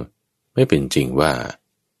ริงไม่เป็นจริงว่า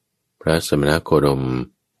พระสมณโคดม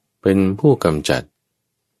เป็นผู้กำจัด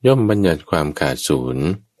ย่อมบัญญัติความขาดศูนย์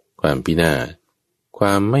ความพินาศคว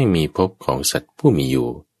ามไม่มีภพของสัตว์ผู้มีอยู่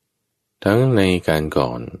ทั้งในการก่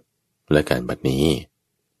อนและการบัดนี้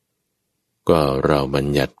ก็เราบัญ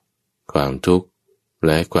ญัติความทุกข์แ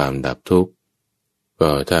ละความดับทุกข์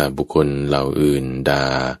ก็ถ้าบุคคลเหล่าอื่นด่า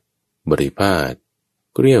บริพาท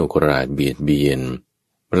เกลี้ยวกราดเบียดเบียน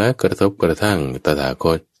และกระทบกระทั่งตถาค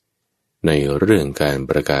ตในเรื่องการ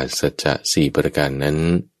ประกาศสัจจะ4ประการนั้น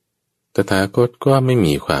ตถาคตก็ไม่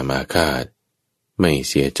มีความอาฆาตไม่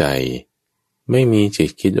เสียใจไม่มีจิต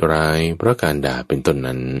คิดร้ายเพราะการด่าเป็นต้น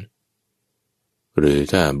นั้นหรือ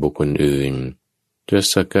ถ้าบุคคลอื่นจะ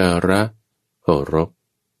สักการะเคารพ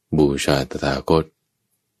บูชาตถาคต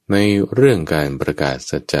ในเรื่องการประกาศ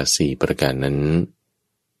สัจจะ4ประการนั้น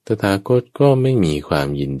ตถาคตก็ไม่มีความ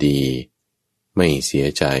ยินดีไม่เสีย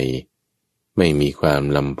ใจไม่มีความ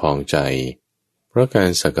ลำพองใจเพราะการ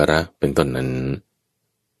สักการะเป็นต้นนั้น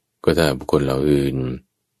ก็ถ้าบุคคลเหล่าอื่น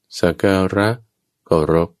สักการะเคา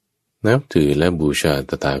รพนับถือและบูชา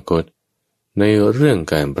ตถาคตในเรื่อง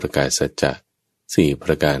การประกาศสัจจะ4ป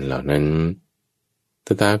ระการเหล่านั้นต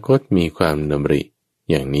ถาคตมีความดำริ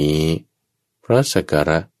อย่างนี้เพราะสักกา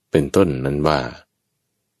ระเป็นต้นนั้นว่า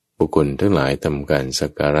บุคคลทั้งหลายทำการสั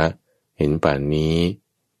กการะเห็นป่านนี้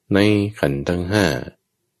ในขันธ์ทั้ง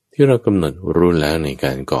5ที่เรากำหนดรู้แล้วในก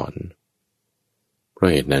ารก่อนเพราะ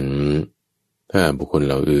เหตุนั้นถ้าบุคคลเ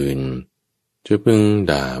หล่าอื่นจะพึง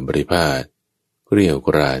ด่าบริพาทเกลี้ยวก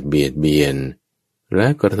ราดเบียดเบียนและ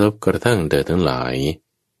กระทบกระทั่งเธอทั้งหลาย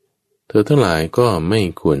เธอทั้งหลายก็ไม่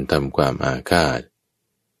ควรทำความอาฆาต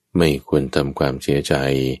ไม่ควรทำความเสียใจ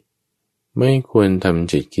ไม่ควรท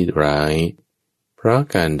ำจิตคิดร้ายเพราะ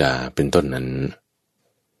การด่าเป็นต้นนั้น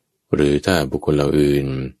หรือถ้าบุคคลเหล่าอื่น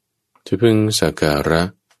จะพึงสักการะ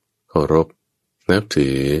เคารพนับถื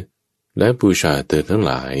อและบูชาเธอทั้ง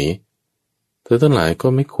หลายเธอทั้งหลายก็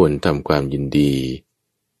ไม่ควรทำความยินดี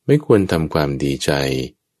ไม่ควรทำความดีใจ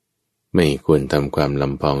ไม่ควรทำความล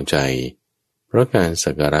ำพองใจเพราะการ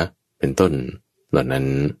สักการะเป็นต้นเหล่านั้น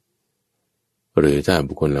หรือถ้า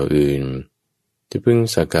บุคคลเหล่าอื่นจะพึง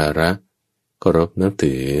สักการะเคารพนับ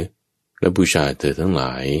ถือและบูชาเธอทั้งหล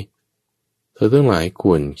ายเธอทั้งหลายค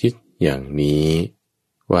วรคิดอย่างนี้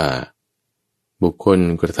ว่าบุคคล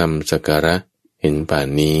กระทำสักการะเห็นป่าน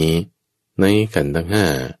นี้ในขันธ์ทั้ง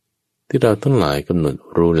5ที่เราทั้งหลายกำหนด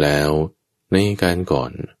รู้แล้วในการก่อ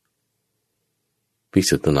นภิก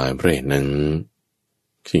ษุทั้งหลายเพราะเหตุนั้น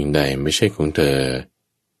สิ่งใดไม่ใช่ของเธอ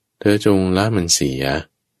เธอจงละมันเสีย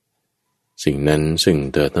สิ่งนั้นซึ่ง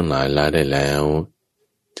เธอทั้งหลายละได้แล้ว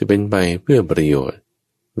จะเป็นไปเพื่อประโยชน์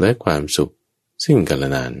และความสุขซึ่งกันและ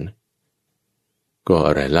นั้นก็อ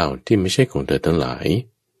ะไรเล่าที่ไม่ใช่ของเธอทั้งหลาย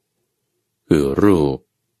คือรูป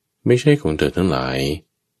ไม่ใช่ของเธอทั้งหลาย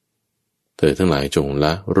เธอทั้งหลายจงล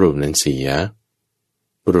ะรูปนั้นเสีย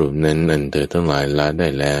รูปนั้นอันเธอทั้งหลายละได้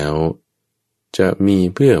แล้วจะมี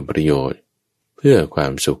เพื่อประโยชน์เพื่อควา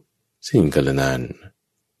มสุขสิ้นกาลนาน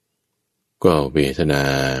ก็เวทนา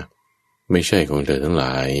ไม่ใช่ของเธอทั้งหล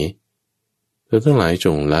ายเธอทั้งหลายจ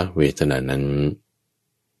งละเวทนานั้น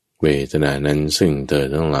เวทนานั้นซึ่งเธอ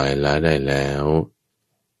ทั้งหลายละได้แล้ว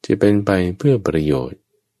จะเป็นไปเพื่อประโยชน์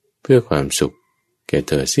เพื่อความสุขแก่เ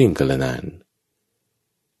ธอสิ้นกาลนาน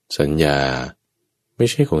สัญญาไม่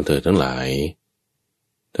ใช่ของเธอทั้งหลาย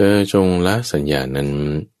เธอจงละสัญญานั้น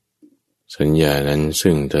สัญญานั้น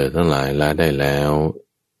ซึ่งเธอทั้งหลายละได้แล้ว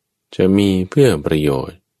จะมีเพื่อประโย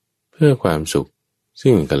ชน์เพื่อความสุข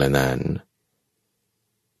สิ้นกาลนาน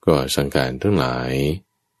ก็สังขารทั้งหลาย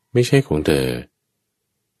ไม่ใช่ของเธอ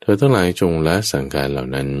ทั้งหลายจงละสังขารเหล่า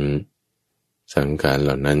นั้นสังขารเห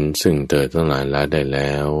ล่านั้นซึ่งเธอทั้งหลายละได้แ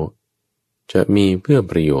ล้วจะมีเพื่อ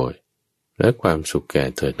ประโยชน์และความสุขแก่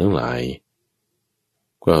เธอทั้งหลาย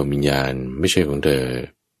ก็วิญญาณไม่ใช่ของเธอ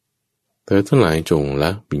ทั้งหลายจงล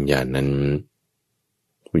ะวิญญาณนั้น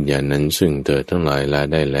วิญญาณนั้นซึ่งเธอทั้งหลายละ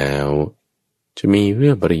ได้แล้วจะมีเพื่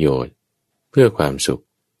อประโยชน์เพื่อความสุข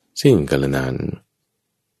สิ้นกาลนาน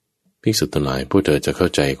ภิกษุทั้งหลายผู้เธอจะเข้า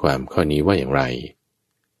ใจความข้อนี้ว่าอย่างไร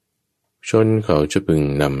ชนเขาจะพึง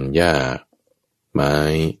นำหญ้าไม้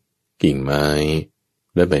กิ่งไม้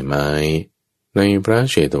และใบไม้ในพระ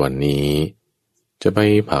เชตวันนี้จะไป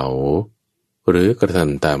เผาหรือกระท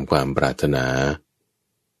ำตามความปรารถนา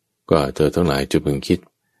ก็เธอทั้งหลายจะพึงคิด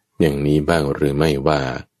อย่างนี้บ้างหรือไม่ว่า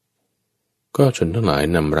ก็ชนทั้งหลาย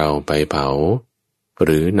นำเราไปเผาห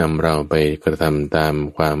รือนำเราไปกระทำตาม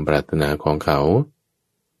ความปรารถนาของเขา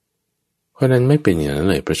เพราะนั้นไม่เป็นอย่างนั้น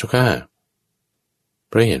เลยพระเจ้าข้าเ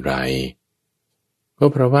พราะเหตุไรก็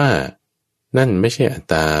เพราะว่านั่นไม่ใช่อัต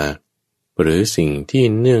ตาหรือสิ่งที่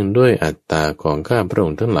เนื่องด้วยอัตตาของข้าพระอ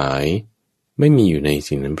งค์ทั้งหลายไม่มีอยู่ใน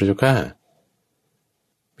สิ่งนั้นพระเจ้าข้า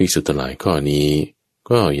ภิกษุทั้งหลายข้อนี้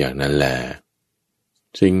ก็อย่างนั้นแหละ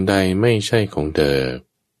สิ่งใดไม่ใช่ของเธอ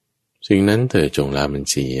สิ่งนั้นเธอจงละมัน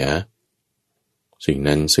เสียสิ่ง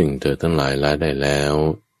นั้นซึ่งเธอทั้งหลายละได้แล้ว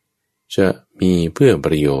จะมีเพื่อป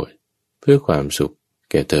ระโยชน์เพื่อความสุข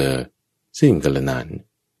แก่เธอสิ้นกาลนาน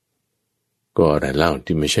ก็อะไรเล่า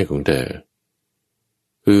ที่ไม่ใช่ของเธอ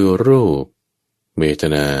คือรูปเวท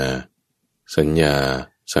นาสัญญา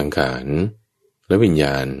สังขารและวิญญ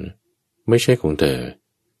าณไม่ใช่ของเธอ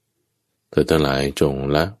ทั้งหลายจง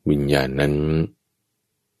ละวิญญาณนั้น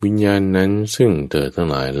วิญญาณนั้นซึ่งเธอทั้ง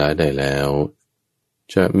หลายละได้แล้ว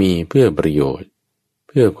จะมีเพื่อประโยชน์เ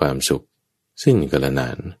พื่อความสุขสิ้นกาลนา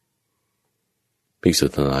นภิกษุ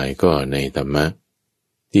ทั้งหลายก็ในธรรมะ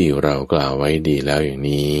ที่เรากล่าวไว้ดีแล้วอย่าง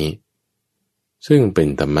นี้ซึ่งเป็น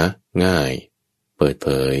ธรรมะง่ายเปิดเผ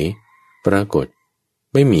ยปรากฏ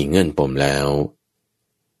ไม่มีเงื่อนปมแล้ว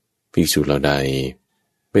ภิกษุเหล่าใด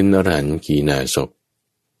เป็นอรหันต์ขีณาสพ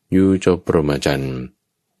อยู่จบพรหมจรรย์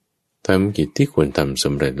ทำกิจที่ควรทำส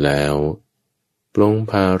ำเร็จแล้วปลง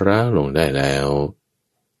ภาระลงได้แล้ว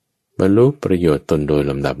บรรลุประโยชน์ตนโดย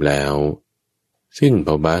ลำดับแล้วสิ้นภ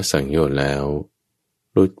วะสังโยชน์แล้ว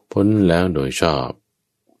หลุดพ้นแล้วโดยชอบ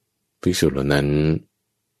ภิกษุเหล่านั้น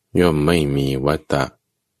ย่อมไม่มีวัตตะ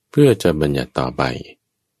เพื่อจะบัญญัติต่อไป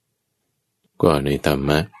ก็ในธรรม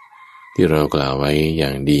ะที่เรากล่าวไว้อย่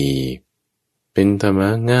างดีเป็นธรรมะ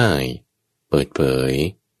ง่ายเปิดเผย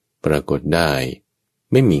ปรากฏได้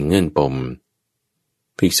ไม่มีเงื่อนปม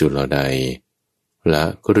ภิกษุเหล่าใดละ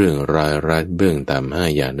เรื่องรายรัดเบื้องตาม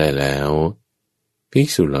5อย่างได้แล้วภิก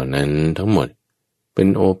ษุเหล่านั้นทั้งหมดเป็น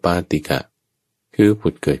โอปาติกะคือผุ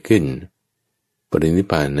ดเกิดขึ้นปรินิพ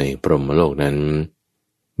พานในพรหมโลกนั้น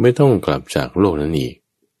ไม่ต้องกลับจากโลกนั้นอีก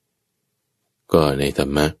ก็ในธร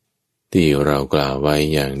รมะที่เรากล่าวไว้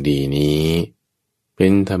อย่างดีนี้เป็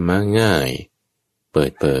นธรรมะง่ายเปิ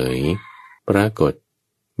ดเผยปรากฏ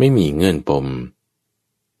ไม่มีเงื่อนปม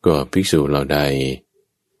ก็ภิกษุเหล่าใด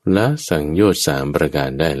ละสังโยชน์3ประการ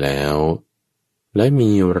ได้แล้วและมี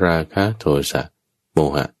ราคะโทสะโม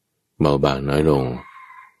หะเบาบางน้อยลง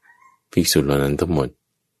ภิกษุเหล่านั้นทั้งหมด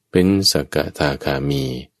เป็นสกทาคามี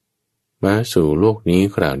มาสู่โลกนี้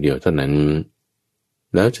คราวเดียวเท่านั้น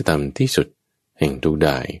แล้วจะทำที่สุดแห่งทุกข์ไ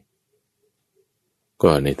ด้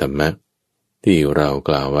ก็ในธรรมะที่เราก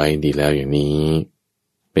ล่าวไว้ดีแล้วอย่างนี้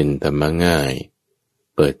เป็นธรรมะง่าย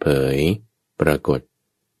เปิดเผยปรากฏ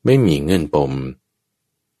ไม่มีเงื่อนปม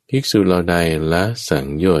ภิกษุเหล่าใดละสัง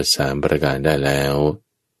โยชน์3ประการได้แล้ว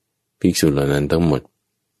ภิกษุเหล่านั้นทั้งหมด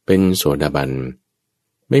เป็นโสดาบัน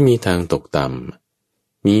ไม่มีทางตกต่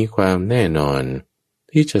ำมีความแน่นอน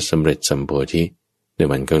ที่จะสำเร็จสัมโพธิใน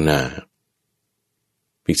วันข้างหน้า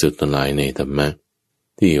ภิกษุทั้งหลายในธรรมะ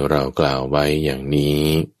ที่เรากล่าวไว้อย่างนี้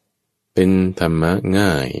เป็นธรรมะง่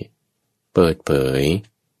ายเปิดเผย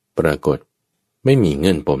ปรากฏไม่มีเ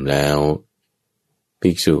งื่อนปมแล้วภิ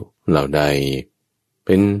กษุเหล่าใดเ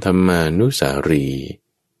ป็นธรรมานุสารี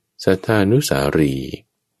สัทธานุสารี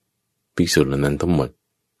ภิกษุเหล่านั้นทั้งหมด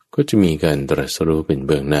ก็จะมีการตรัสรู้เป็นเ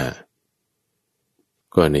บื้องหน้า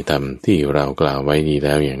ก็ในธรรมที่เรากล่าวไว้ดีแ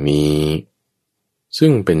ล้วอย่างนี้ซึ่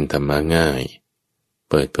งเป็นธรรมะง่าย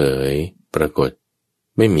เปิดเผยปรากฏ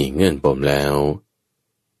ไม่มีเงื่อนปมแล้ว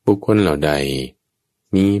บุคคลเหล่าใด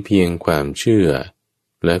มีเพียงความเชื่อ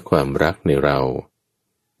และความรักในเรา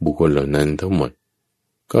บุคคลเหล่านั้นทั้งหมด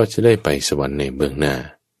ก็จะได้ไปสวรรค์ในเบื้องหน้า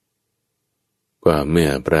ก็เมื่อ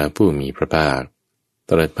พระผู้มีพระภาคต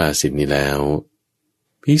รัสภาษิตนี้แล้ว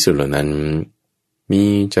ภิกษุเหล่านั้นมี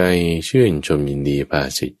ใจชื่นชมยินดีภา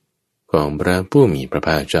ษิตของพระผู้มีพระภ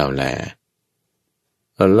าคเจ้าแล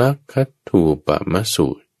อลักขัตถูปมสู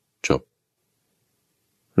ตรจบ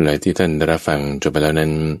ในที่ท่านได้รับฟังจบไปแล้วนั้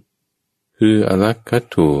นคืออลักขัต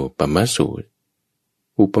ถูปมสูตร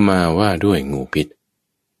อุปมาว่าด้วยงูพิษ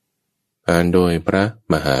อ่านโดยพระ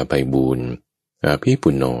มหาไพบูลย์อาภิปุ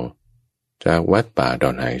ณโญจากวัดป่าด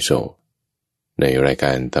อนไหโศกในรายก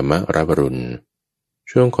ารธรรมรับอรุณ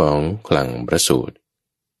ช่วงของคลังพระสูตร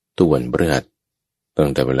ตุวันพฤหัสตั้ง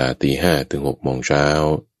แต่เวลา 5:00 ถึง 6:00 น.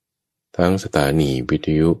ทั้งสถานีวิท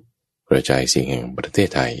ยุกระจายเสียงแห่งประเทศ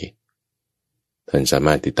ไทยท่านสาม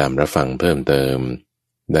ารถติดตามรับฟังเพิ่มเติม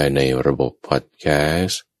ได้ในระบบพอดแคส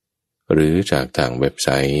ต์หรือจากทางเว็บไซ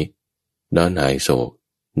ต์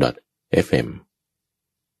donhaisok.fm